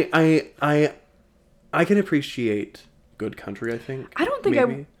 Right. I can appreciate good country, I think. I don't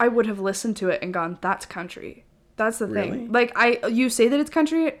think I would have listened to it and gone, that's country. That's the thing. Really? Like, you say that it's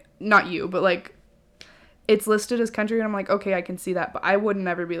country, not you, but like, it's listed as country, and I'm like, okay, I can see that, but I would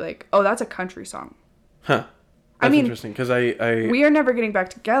never be like, oh, that's a country song. Huh. That's interesting, because We Are Never Getting Back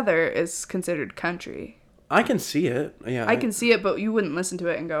Together is considered country. I can see it. Yeah. I can see it, but you wouldn't listen to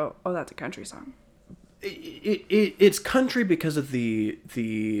it and go, oh, that's a country song. It's country because of the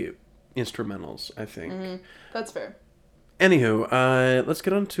instrumentals, I think. Mm-hmm. That's fair. Anywho, let's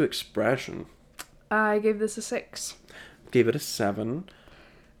get on to expression. I gave this a 6. Gave it a 7.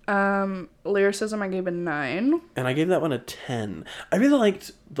 Lyricism, I gave a 9. And I gave that one a 10. I really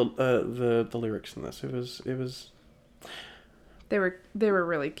liked the lyrics in this. It was. They were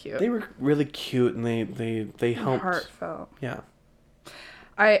really cute. They were really cute, and they helped. Heartfelt. Yeah.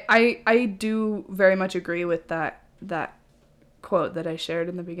 I do very much agree with that quote that I shared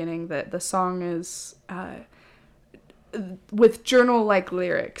in the beginning, that the song is with journal-like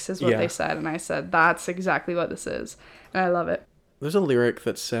lyrics is what they said, and I said that's exactly what this is, and I love it. There's a lyric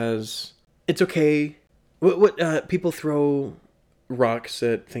that says, "It's okay." What people throw rocks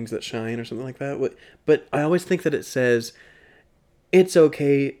at things that shine or something like that. But I always think that it says, "It's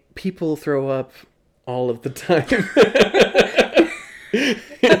okay. People throw up all of the time."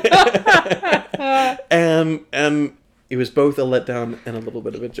 And it was both a letdown and a little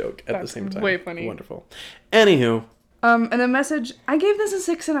bit of a joke at the That's same time. way funny. Wonderful. Anywho, And the message, I gave this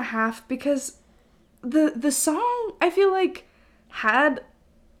a 6.5 because the song, I feel like, had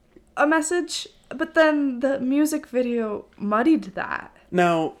a message, but then the music video muddied that.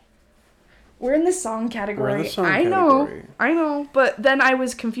 now We're in the song category. We're in the song I category. know, but then I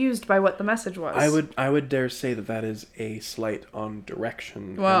was confused by what the message was. I would dare say that is a slight on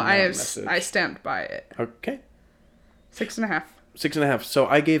direction. Well, and not message. I stand by it. Okay. 6.5. 6.5. So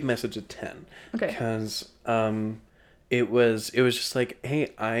I gave message a 10. Okay. Because it was just like,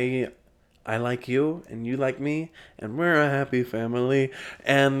 hey, I like you and you like me and we're a happy family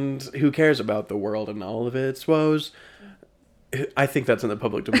and who cares about the world and all of its woes? I think that's in the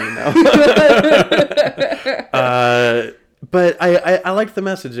public domain now. But I liked the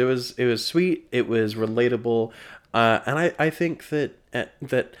message. It was sweet. It was relatable. And I think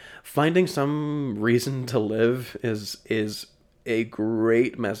that finding some reason to live is a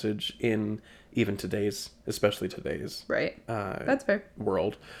great message in even especially today's Right. That's fair.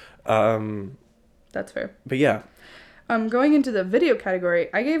 world. That's fair. But yeah, Going into the video category,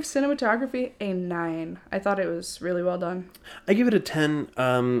 I gave cinematography a 9. I thought it was really well done. I give it a 10.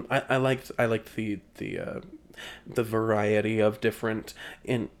 I liked the variety of different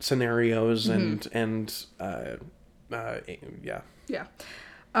scenarios and yeah. Yeah.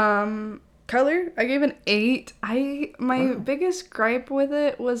 Color, I gave an 8. My biggest gripe with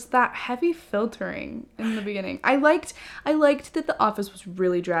it was that heavy filtering in the beginning. I liked that The Office was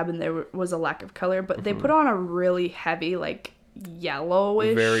really drab and there was a lack of color, but they put on a really heavy, like,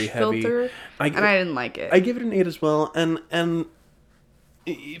 yellowish Very heavy. filter, and I didn't like it. I give it an 8 as well, and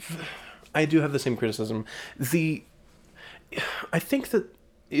if I do have the same criticism. I think that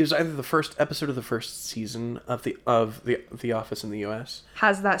it was either the first episode of the first season of the Office in the U.S.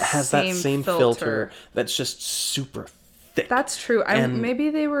 has that same filter. That's just super thick. That's true. And maybe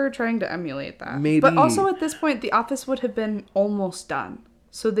they were trying to emulate that. Maybe. But also at this point, The Office would have been almost done,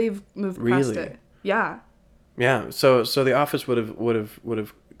 so they've moved past Really? it. Yeah. Yeah. So the Office would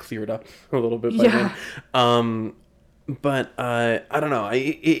have cleared up a little bit by Yeah. then. But I don't know.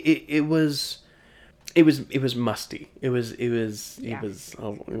 It was musty. It was a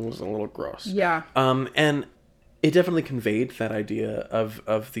little gross. Yeah. And it definitely conveyed that idea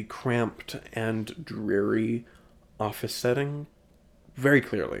of the cramped and dreary office setting very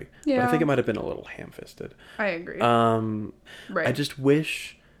clearly. But Yeah. I think it might have been a little ham-fisted. I agree. Right. I just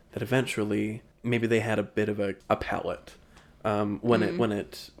wish that eventually maybe they had a bit of a palette when it when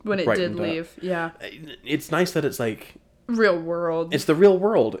it brightened did up. leave. Yeah. It's nice that it's like Real world. it's the real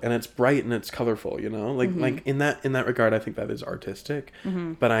world and it's bright and it's colorful, you know, like in that regard I think that is artistic,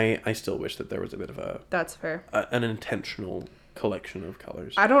 but I still wish that there was a bit of That's fair. an intentional collection of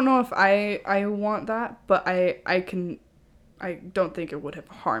colors. I don't know if I want that, but I don't think it would have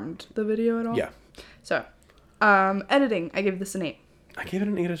harmed the video at all. Yeah, So, editing, I give this an 8. I gave it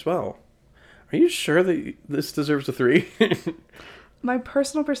an 8 as well. Are you sure that this deserves a 3? My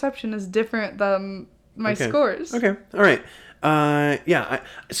personal perception is different than my Okay. scores. Okay, all right. Yeah.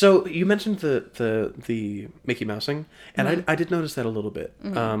 So you mentioned the Mickey Mousing, and I did notice that a little bit.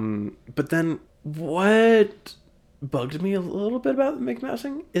 But then what bugged me a little bit about the Mickey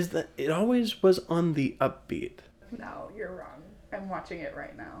Mousing is that it always was on the upbeat. No, you're wrong. I'm watching it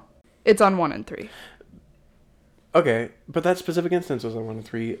right now. It's on 1 and 3. Okay, but that specific instance was on 1 and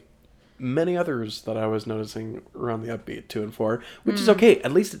 3. Many others that I was noticing were on the upbeat 2 and 4, which is okay.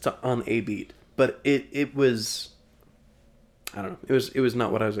 At least it's on a beat. But it was, I don't know. It was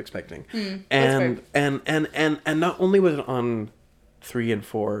not what I was expecting. And not only was it on 2 and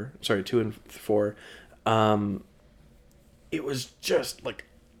 4, it was just like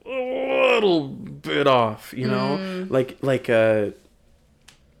a little bit off, you know,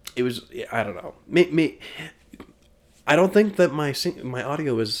 it was, I don't know. I don't think that my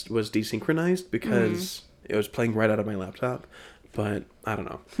audio was desynchronized because it was playing right out of my laptop, but I don't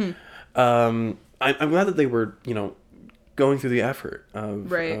know. I'm glad that they were, you know, going through the effort of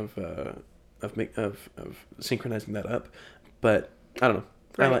synchronizing that up, but I don't know.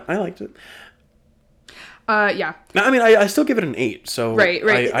 Right. I liked it. Yeah. No, I mean, I still give it an 8. So Right.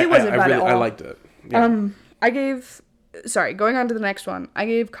 It wasn't bad at all. I liked it. Yeah. Going on to the next one. I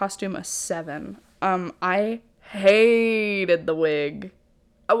gave costume a 7. I hated the wig.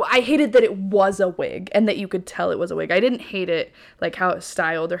 Oh, I hated that it was a wig and that you could tell it was a wig. I didn't hate it like how it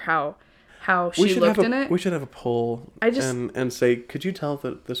styled or how she looked in it. We should have a poll and say, could you tell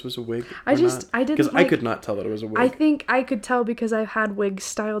that this was a wig? I didn't because I could not tell that it was a wig. I think I could tell because I've had wigs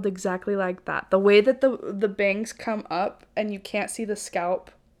styled exactly like that. The way that the bangs come up and you can't see the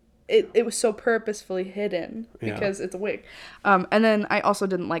scalp, it was so purposefully hidden because it's a wig. And then I also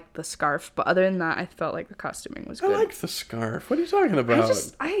didn't like the scarf, but other than that, I felt like the costuming was good. I like the scarf. What are you talking about?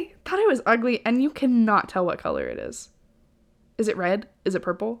 I thought it was ugly, and you cannot tell what color it is. Is it red? Is it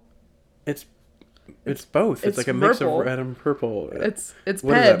purple? It's both. It's like a mix of red and purple. It's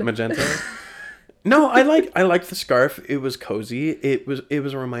what is that, magenta? No, I like the scarf. It was cozy. It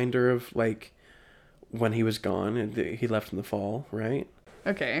was a reminder of like when he was gone and he left in the fall, right?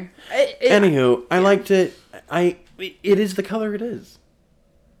 Okay. Anywho, I liked it. It is the color it is.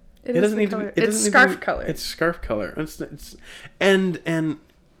 It doesn't need to be. It's scarf color. It's scarf color. And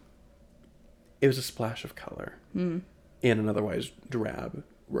it was a splash of color in an otherwise drab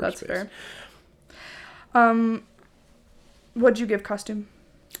workspace. That's fair. What'd you give costume?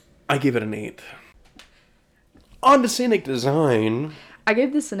 I give it an 8. On to scenic design. I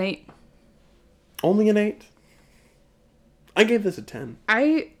gave this an 8. Only an 8? I gave this a 10.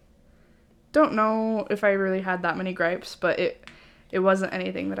 I don't know if I really had that many gripes, but it wasn't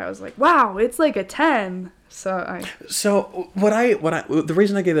anything that I was like, wow, it's like a 10. So the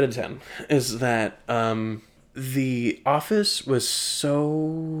reason I gave it a 10 is that the office was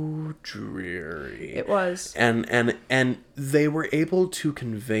so dreary. It was. And they were able to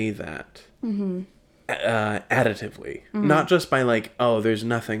convey that additively. Not just by like, oh, there's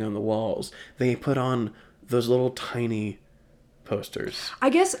nothing on the walls. They put on those little tiny posters. I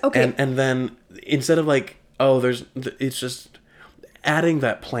guess, okay. And then instead of like, oh, it's just adding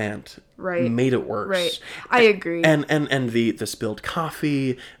that plant made it worse. Right. I agree. And the spilled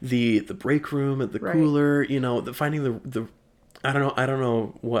coffee, the break room, the cooler, finding the I don't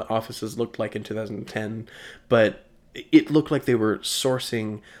know what offices looked like in 2010, but it looked like they were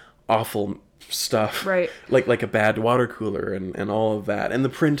sourcing awful stuff. Right. Like a bad water cooler and all of that. And the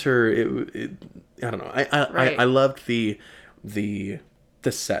printer, it I don't know. I loved the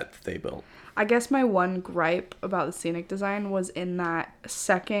set that they built. I guess my one gripe about the scenic design was in that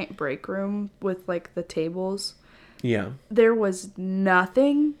second break room with like the tables. Yeah. There was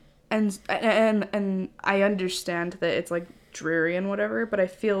nothing, and I understand that it's like dreary and whatever, but I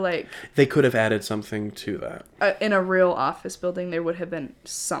feel like they could have added something to that. In a real office building, there would have been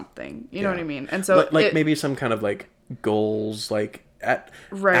something. You know what I mean? And so maybe some kind of like goals, like at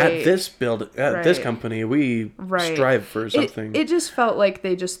this this company we strive for something. It just felt like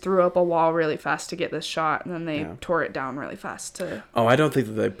they just threw up a wall really fast to get this shot, and then they tore it down really fast to. Oh, I don't think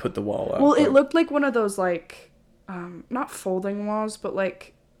that they put the wall up. Well, it looked like one of those like, not folding walls, but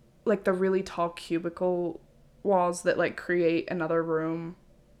like the really tall cubicle walls that like create another room,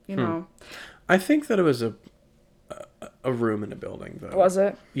 you know. I think that it was a room in a building though. Was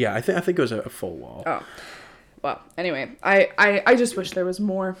it? Yeah, I think it was a full wall. Oh. Well, anyway, I just wish there was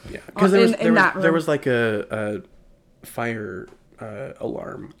more. Yeah, because there was like a fire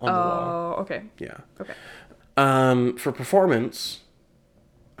alarm on the wall. Oh, okay. Yeah. Okay. For performance,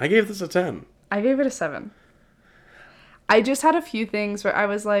 I gave this a 10. I gave it a 7. I just had a few things where I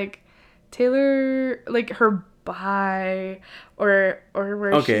was like, Taylor, like her bye, or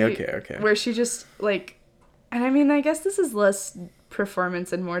where where she just like, and I mean, I guess this is less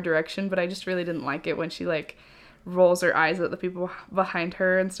performance and more direction, but I just really didn't like it when she like rolls her eyes at the people behind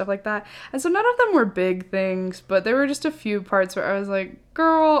her and stuff like that. And so none of them were big things, but there were just a few parts where I was like,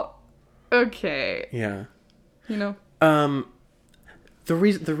 girl, okay. Yeah. You know? The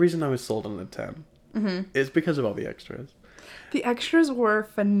reason I was sold on a 10 is because of all the extras. The extras were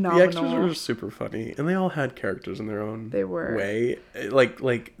phenomenal. The extras were super funny, and they all had characters in their own way.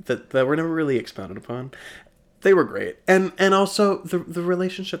 Like that were never really expounded upon. They were great. And also the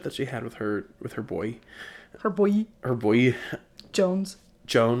relationship that she had with her boy. Her boy. Jones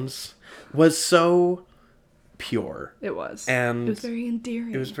was so pure. It was. And it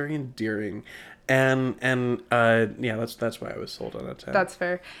was very endearing. And yeah, that's why I was sold on that 10. That's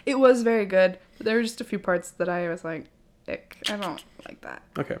fair. It was very good. But there were just a few parts that I was like, ick. I don't like that.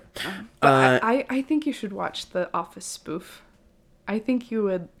 Okay. But I think you should watch the Office spoof. I think you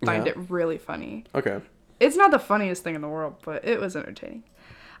would find it really funny. Okay. It's not the funniest thing in the world, but it was entertaining.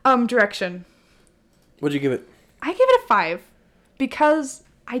 Direction. What'd you give it? I gave it a 5 because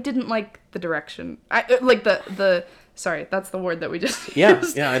I didn't like the direction. I like the sorry, that's the word that we just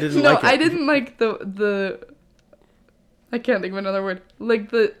used. Yeah, I didn't like it. I didn't like the I can't think of another word. Like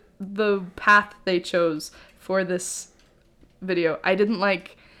the path they chose for this video. I didn't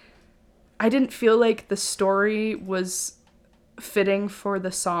feel like the story was fitting for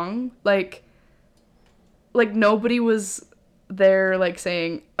the song. Like nobody was there like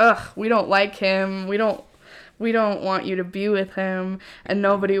saying, ugh, we don't like him, we don't want you to be with him, and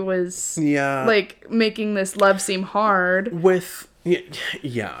nobody was like making this love seem hard. With Yeah,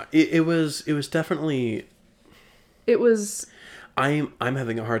 yeah. It was definitely. It was I'm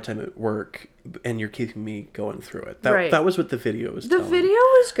having a hard time at work, and you're keeping me going through it. That Right. that was what the video was the telling. video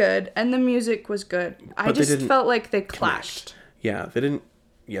was good and the music was good. I But they just didn't felt like they clashed. Yeah, they didn't.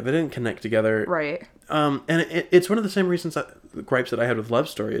 Yeah, they didn't connect together. Right. And it's one of the same reasons the gripes that I had with Love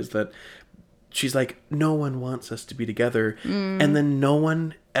Story is that she's like, no one wants us to be together, and then no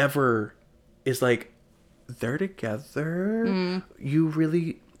one ever is like, they're together. You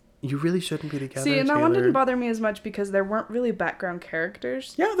really shouldn't be together. See, and that one Taylor." didn't bother me as much because there weren't really background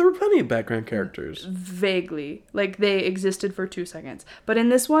characters. Yeah, there were plenty of background characters. Vaguely. Like, they existed for 2 seconds. But in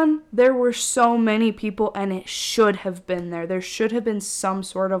this one, there were so many people, and it should have been there. There should have been some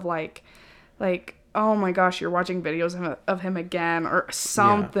sort of, like, oh my gosh, you're watching videos of him again, or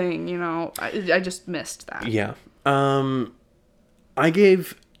something, you know. I just missed that. Yeah. I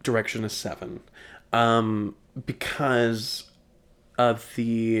gave Direction a 7. Because of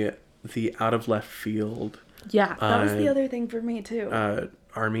the out of left field Yeah, that was the other thing for me, too.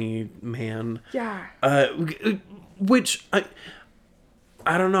 army man. Yeah. Which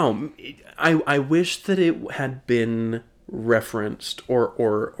I don't know. I wish that it had been referenced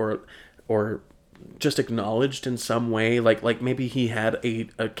or just acknowledged in some way, like maybe he had a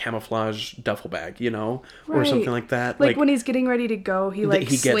camouflage duffel bag, you know, or Right. something like that. Like when he's getting ready to go, he like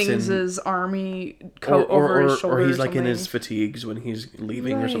he gets slings in- his army coat over his shoulder. or he's or like in his something. fatigues when he's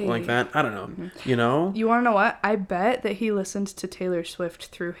leaving or something like Right. that. I don't know. You know, You want to know what? I bet that he listened to Taylor Swift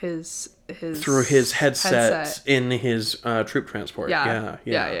through his through his headset in his troop transport. Yeah.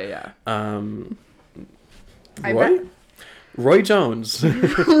 Yeah. I Roy? bet. Roy Jones.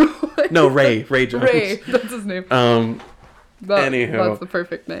 No, Ray Jones. Ray, that's his name. Anywho. That's the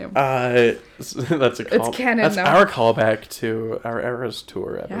perfect name. That's a call. It's canon That's now. our callback to our Eras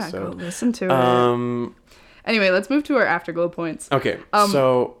Tour Yeah, go episode. listen to it. Um. Anyway, let's move to our afterglow points. Okay. Um,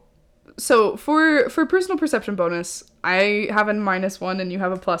 so So for personal perception bonus, I have a -1 and you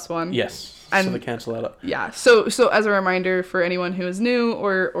have a +1. yes. So and- they cancel that out. Yeah. So as a reminder for anyone who is new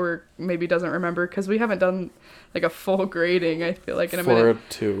or maybe doesn't remember, because we haven't done like a full grading, I feel like in a For minute.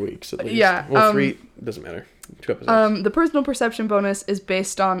 2 weeks at least. Yeah, Well, 3 doesn't matter. 2 episodes. The personal perception bonus is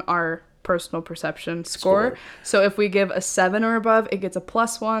based on our personal perception score. Score. So if we give a 7 or above, it gets a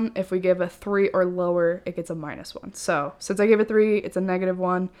 +1. If we give a 3 or lower, it gets a -1. So since I gave a 3, it's a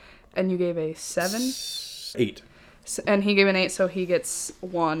 -1, and you gave a 7, 8. and he gave an 8, so he gets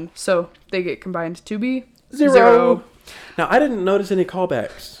 1. So they get combined to be 0. Now I didn't notice any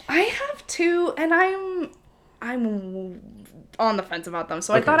callbacks. I have 2, and I'm on the fence about them.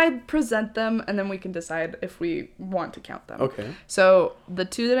 So I Okay. thought I'd present them, and then we can decide if we want to count them. Okay. So the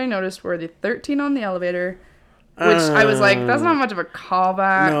 2 that I noticed were the 13 on the elevator, which I was like, that's not much of a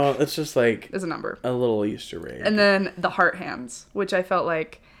callback. No, it's just like It's a number. a little Easter egg. And then the heart hands, which I felt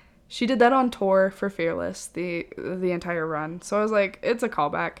like she did that on tour for Fearless, the entire run. So I was like, it's a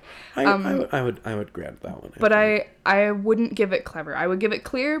callback. I would grab that one. But think. I wouldn't give it clever. I would give it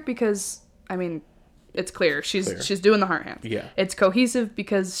clear because, I mean, it's clear. She's doing the heart hands. Yeah. It's cohesive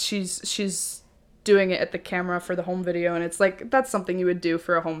because she's doing it at the camera for the home video, and it's like that's something you would do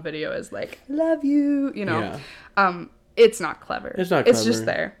for a home video is like, love you, you know. Yeah. It's not clever. It's not It's just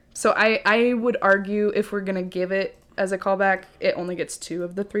clever. there. So I would argue if we're gonna give it as a callback, it only gets 2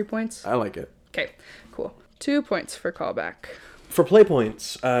 of the 3 points. I like it. Okay, cool. 2 points for callback. For play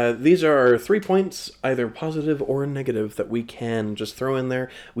points, these are 3 points, either positive or negative, that we can just throw in there.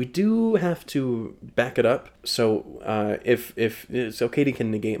 We do have to back it up, so so Katie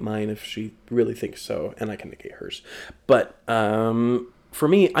can negate mine if she really thinks so, and I can negate hers. But for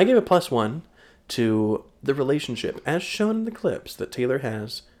me, I gave a +1 to the relationship, as shown in the clips that Taylor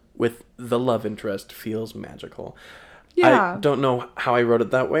has with the love interest feels magical. Yeah. I don't know how I wrote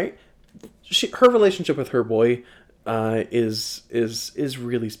it that way. Her relationship with her boy is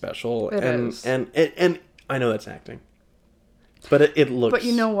really special. It is. And I know that's acting, but it looks. But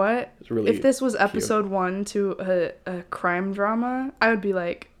you know what? really If this was cute. episode 1 to a crime drama, I would be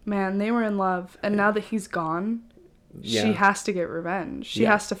like, man, they were in love, and now that he's gone, she Yeah. has to get revenge. She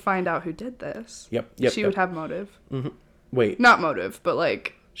Yeah. has to find out who did this. Yep. She would have motive. Wait, Not motive, but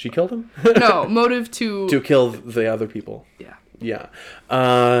like, she killed him no, motive to... to kill the other people. Yeah. Yeah.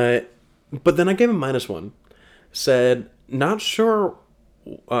 But then I gave him -1. Said not sure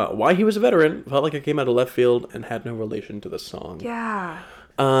why he was a veteran. Felt like it came out of left field and had no relation to the song. Yeah.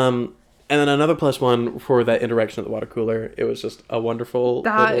 And then another +1 for that interaction at the water cooler. It was just a wonderful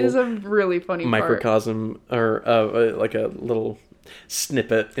That little is a really funny part. microcosm, or like a little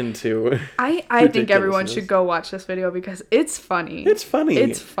snippet into. I think everyone ridiculousness. should go watch this video because it's funny. It's funny.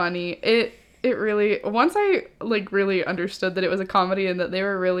 It's funny. it really, once I like really understood that it was a comedy and that they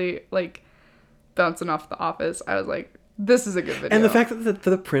were really like bouncing off The Office, I was like, this is a good video. And the fact that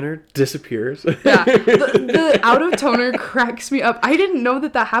the printer disappears. Yeah, the out of toner cracks me up. I didn't know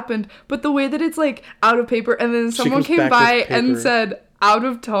that happened, but the way that it's like out of paper and then someone came by and said out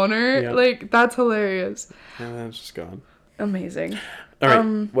of toner, Yep. like that's hilarious. And then it's just gone. Amazing. All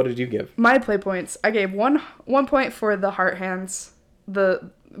right, what did you give? My play points. I gave one point for the heart hands,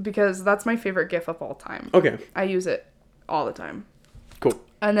 because that's my favorite GIF of all time. Okay, I use it all the time. cool.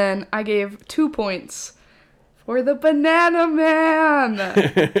 And then I gave 2 points for the Banana Man.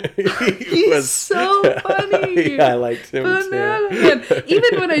 He's so funny. Yeah, I liked him Banana too. Man.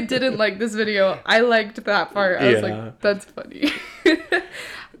 Even when I didn't like this video, I liked that part. I was Yeah. like, that's funny.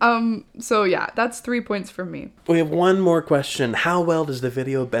 So yeah, that's 3 points from me. We have one more question. How well does the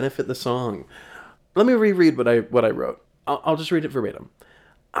video benefit the song? Let me reread what I wrote. I'll just read it verbatim.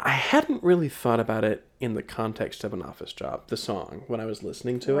 I hadn't really thought about it in the context of An Office Job, the song, when I was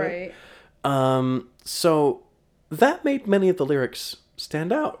listening to it. So that made many of the lyrics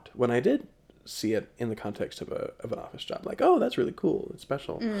stand out when I did see it in the context of an office job. Like, oh, that's really cool. It's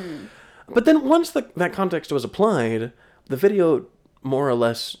special. But then once that context was applied, the video more or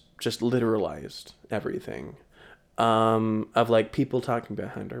less just literalized everything. Of like people talking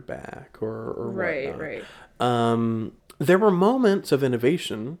behind our back or whatnot. Right. There were moments of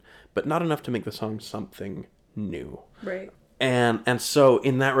innovation, but not enough to make the song something new. Right. And so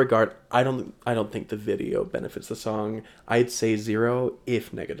in that regard, I don't think the video benefits the song. I'd say 0,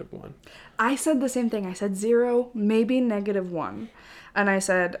 if -1. I said the same thing. I said 0, maybe -1. And I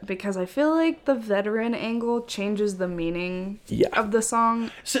said, because I feel like the veteran angle changes the meaning of the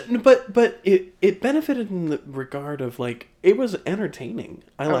song. So, but it benefited in the regard of like it was entertaining.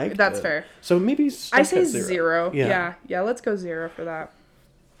 I liked that's it. fair. So maybe I say at 0. Yeah, let's go 0 for that.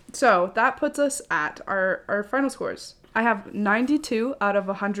 So that puts us at our final scores. I have 92 out of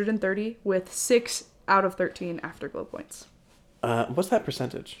 130 with 6 out of 13 Afterglow points. What's that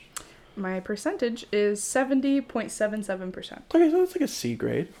percentage? My percentage is 70.77%. Okay, so that's like a C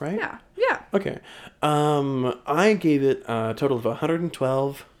grade, right? Yeah. Okay. I gave it a total of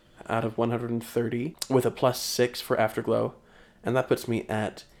 112 out of 130 with a +6 for Afterglow, and that puts me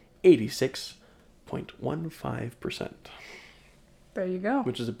at 86.15%. There you go.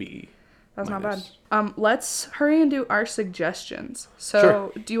 Which is a B. That's minus. not bad. Let's hurry and do our suggestions.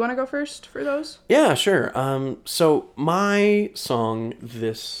 So, Do you want to go first for those? Yeah, sure. So my song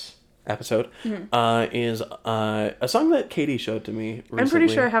this episode is a song that Katie showed to me recently. I'm pretty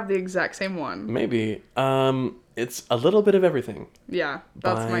sure I have the exact same one. Maybe. It's A Little Bit of Everything. Yeah,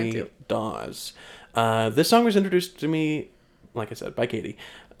 that's mine too. Dawes. This song was introduced to me, like I said, by Katie.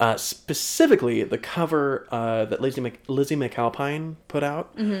 Specifically, the cover that Lizzie McAlpine put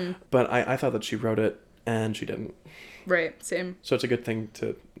out. Mm-hmm. But I thought that she wrote it, and she didn't. Right, same. So it's a good thing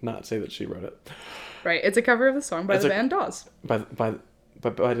to not say that she wrote it. Right, it's a cover of the song by the band Dawes. By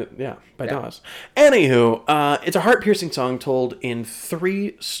Dawes. Anywho, it's a heart-piercing song told in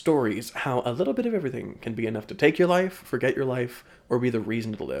 3 stories how a little bit of everything can be enough to take your life, forget your life, or be the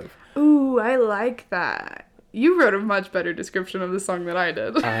reason to live. Ooh, I like that. You wrote a much better description of the song than I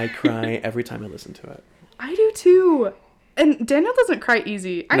did. I cry every time I listen to it. I do too. And Daniel doesn't cry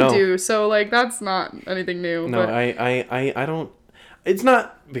easy. I do, so like that's not anything new. No, but... I don't. It's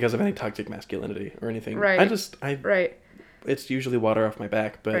not because of any toxic masculinity or anything. Right. Right. It's usually water off my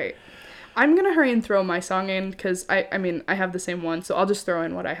back, but. Right. I'm gonna hurry and throw my song in because I mean I have the same one, so I'll just throw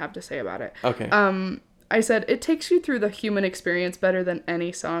in what I have to say about it. Okay. I said it takes you through the human experience better than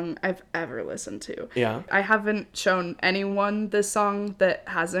any song I've ever listened to. Yeah. I haven't shown anyone this song that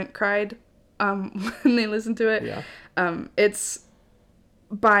hasn't cried when they listen to it. Yeah. It's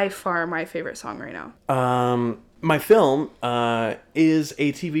by far my favorite song right now. My film is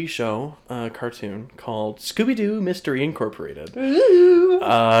a TV show, cartoon called Scooby-Doo Mystery Incorporated. Ooh.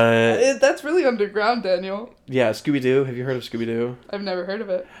 That's really underground, Daniel. Yeah, Scooby-Doo. Have you heard of Scooby-Doo? I've never heard of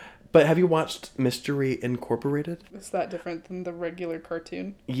it. But have you watched Mystery Incorporated? Is that different than the regular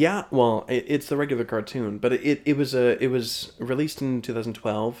cartoon? Yeah, well, it's the regular cartoon, but it was released in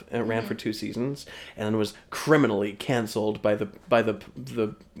 2012 and it ran for 2 seasons and was criminally canceled by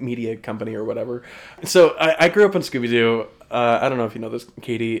the media company or whatever. So I grew up on Scooby-Doo. I don't know if you know this,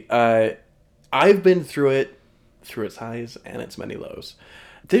 Katie. I've been through its highs and its many lows.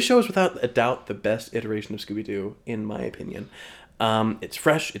 This show is without a doubt the best iteration of Scooby-Doo, in my opinion. It's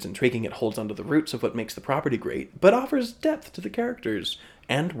fresh, it's intriguing, it holds onto the roots of what makes the property great, but offers depth to the characters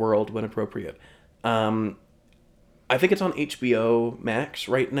and world when appropriate. I think it's on HBO Max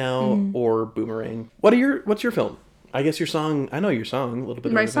right now, or Boomerang. What's your film? I guess your song, I know your song, a little bit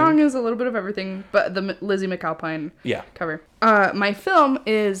of My everything. song is a little bit of everything, but the Lizzie McAlpine Yeah. cover. My film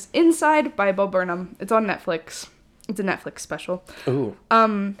is Inside by Bo Burnham. It's on Netflix. It's a Netflix special. Ooh.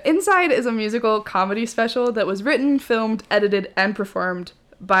 Inside is a musical comedy special that was written, filmed, edited, and performed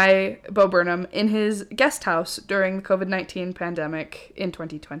by Bo Burnham in his guest house during the COVID-19 pandemic in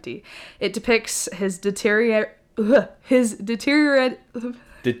 2020. It depicts his deterioration.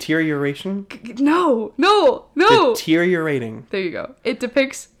 Deterioration? No. Deteriorating. There you go. It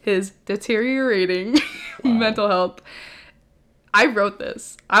depicts his deteriorating mental health. I wrote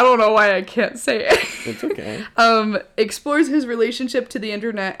this. I don't know why I can't say it. It's okay. Explores his relationship to the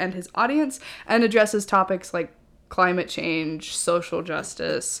internet and his audience, and addresses topics like climate change, social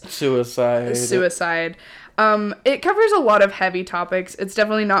justice, Suicide. It covers a lot of heavy topics. It's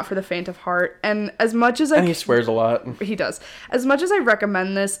definitely not for the faint of heart. And as much as And he swears a lot. he does. As much as I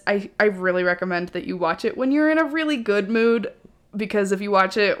recommend this, I really recommend that you watch it when you're in a really good mood, because if you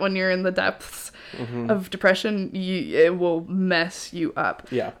watch it when you're in the depths of depression, it will mess you up.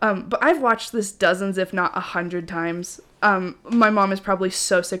 Yeah. But I've watched this dozens, if not 100 times. My mom is probably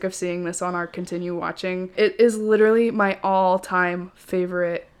so sick of seeing this on our continue watching. It is literally my all-time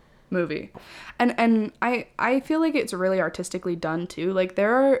favorite movie. And I feel like it's really artistically done too. Like,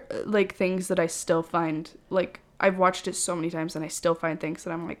 there are like things that I still find, like, I've watched it so many times and I still find things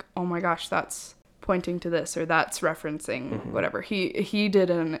that I'm like, oh my gosh, that's pointing to this, or that's referencing whatever. He did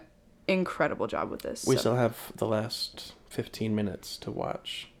an incredible job with this. We still have the last 15 minutes to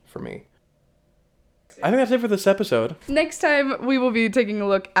watch for me. I think that's it for this episode. Next time we will be taking a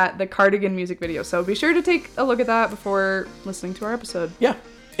look at the Cardigan music video, so be sure to take a look at that before listening to our episode. Yeah.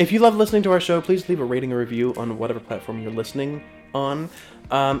 If you love listening to our show, please leave a rating or review on whatever platform you're listening on.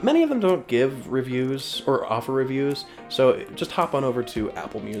 Many of them don't give reviews or offer reviews, so just hop on over to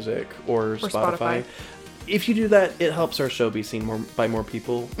Apple Music or Spotify. If you do that, it helps our show be seen by more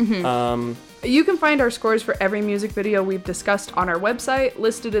people. You can find our scores for every music video we've discussed on our website,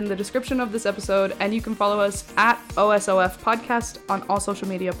 listed in the description of this episode, and you can follow us at OSOF Podcast on all social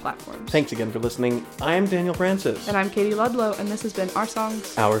media platforms. Thanks again for listening. I'm Daniel Francis. And I'm Katie Ludlow, and this has been Our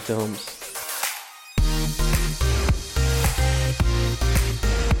Songs, Our Films.